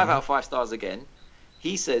 5 out of 5 stars again.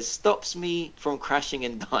 He says, stops me from crashing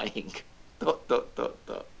and dying. Dot, dot, dot,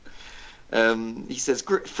 dot. He says,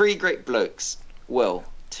 three great blokes. Well,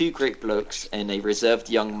 two great blokes and a reserved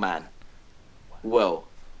young man. Well,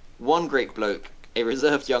 one great bloke, a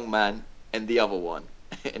reserved young man, and the other one.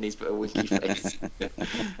 And he's put a winky face.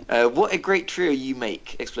 What a great trio you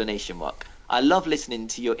make! Exclamation mark. I love listening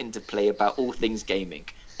to your interplay about all things gaming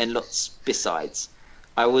and lots besides.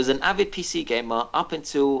 I was an avid PC gamer up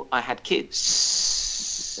until I had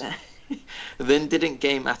kids. Then didn't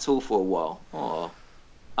game at all for a while. Oh.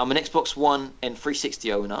 I'm an Xbox One and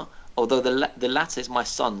 360 owner, although the latter is my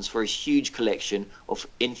son's for his huge collection of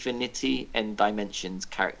Infinity and Dimensions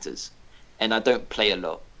characters. And I don't play a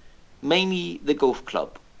lot, mainly the golf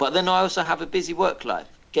club. But then I also have a busy work life,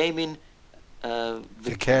 gaming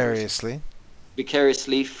Vicariously.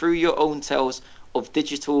 vicariously through your own tales of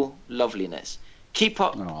digital loveliness. Keep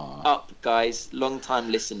Aw. up, guys. Long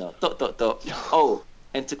time listener. Dot dot dot. Oh,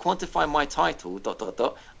 and to quantify my title. Dot dot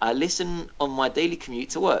dot. I listen on my daily commute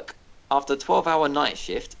to work after a 12-hour night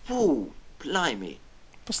shift. Woo, blimey.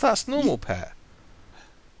 But that's normal, Pet.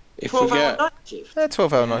 If we 12-hour get, night Yeah, shift.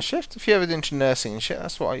 12-hour yeah, night shift. If you're ever into nursing and shit,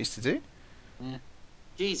 that's what I used to do. yeah.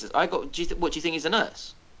 Jesus, I got. What do you think he's a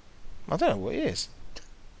nurse? I don't know what it is.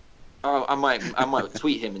 Oh, I might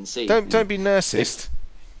tweet him and see. Don't be If nursist.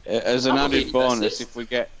 as I'm an not added being bonus, racist.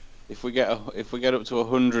 if we get up to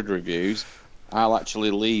 100 reviews, I'll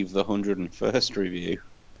actually leave the 101st review.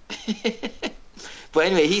 But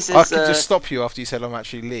anyway, he I says, could just stop you after you said I'm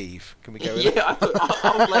actually leave. Can we go with yeah,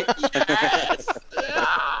 I was like, that? yes.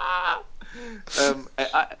 Ah!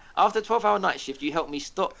 After 12-hour night shift, you help me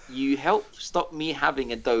stop. You help stop me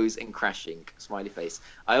having a doze and crashing. Smiley face.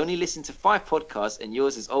 I only listen to 5 podcasts, and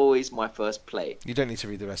yours is always my first play. You don't need to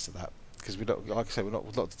read the rest of that because we don't. Like I said,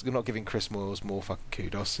 we're not giving Chris Moyles more fucking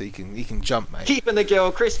kudos. So he can jump, mate. Keeping the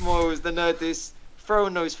girl, Chris Moyles, the Nerdist, throw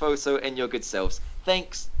nose photo, and your good selves.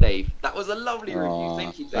 Thanks, Dave. That was a lovely review. Oh,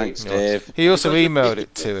 Thank you, Dave. thanks, Right. Dave. He also Because emailed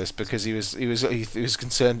it to us ridiculous. because he was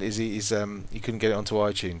concerned he couldn't get it onto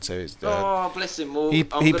iTunes. So Oh, bless him. he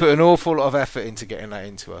Well, he put an awful lot of effort into getting that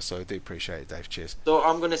into us. So I do appreciate it, Dave. Cheers. So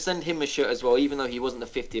I'm gonna send him a shirt as well, even though he wasn't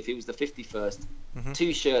the 50th, he was the 51st. Mhm. Two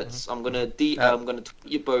Mhm. shirts. I'm gonna Mhm. Uh, tweet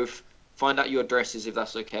you both, find out your addresses if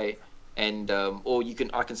that's okay, and or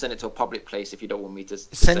I can send it to a public place if you don't want me to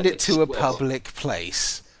Send send it it. to a Whatever. public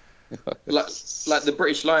place. Like the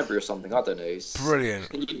British Library or something. I don't know.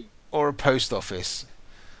 Brilliant. Or a post office.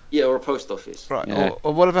 Yeah, or a post office. Right. Yeah,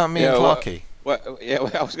 Or what about me and yeah. Clarky?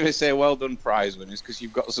 I was going to say well done, prize winners, because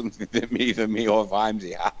you've got something that neither me or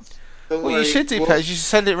Vimesy have. Don't What you worry. should do, Well, Pez, you should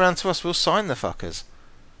send it round to us. We'll sign the fuckers.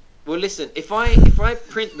 well, listen. If I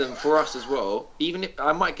print them for us as well, even if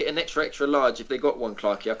I might get an extra large if they got one,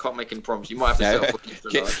 Clarky. I can't make any promise. You might have to settle Yeah, for an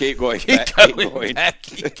extra large. keep going, Keep pet. Keep going, going. Pet.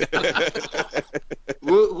 Keep going.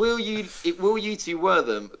 Will you two wear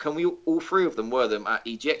them? Can we all three of them wear them at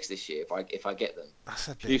EGX this year if I get them? That's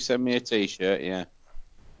a If you bit. send me a T-shirt, yeah,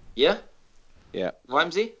 Yeah, yeah.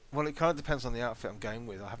 Ramsey. Well, it kind of depends on the outfit I'm going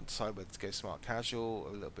with. I haven't decided whether to go smart casual or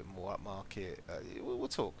a little bit more upmarket. We'll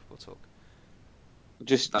talk. We'll talk.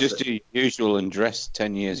 That's Just it. do your usual and dress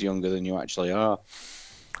 10 years younger than you actually are.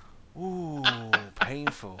 Ooh,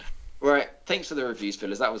 painful. Right. Thanks for the reviews,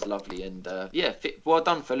 fellas. That was lovely, and yeah, well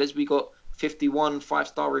done, fellas. We got 51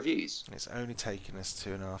 5-star reviews. It's only taken us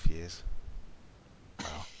 2.5 years. Wow.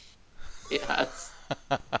 It has.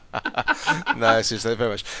 No, seriously, very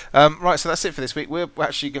much. Right, so that's it for this week. We're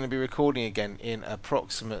actually going to be recording again in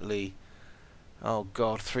approximately, oh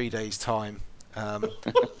God, 3 days' time. Um,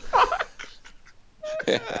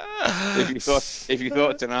 If you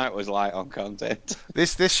thought tonight was light on content,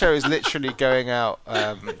 this show is literally going out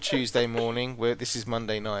Tuesday morning. This is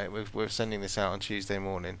Monday night. We're sending this out on Tuesday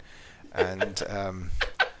morning, and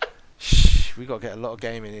we got to get a lot of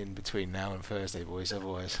gaming in between now and Thursday, boys.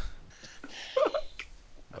 Otherwise,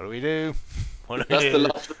 what do we do? What do we That's the do?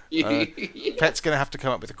 last Uh, review. Pet's going to have to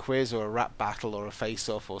come up with a quiz or a rap battle or a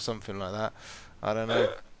face-off or something like that. I don't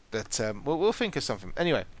know, but we'll think of something.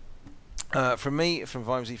 Anyway, from me, from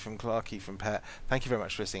Vimesy, from Clarky, from Pet, thank you very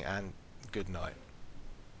much for listening, and good night.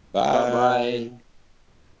 Bye bye. bye.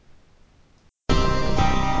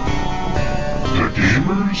 The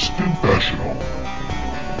Gamer's Confessional.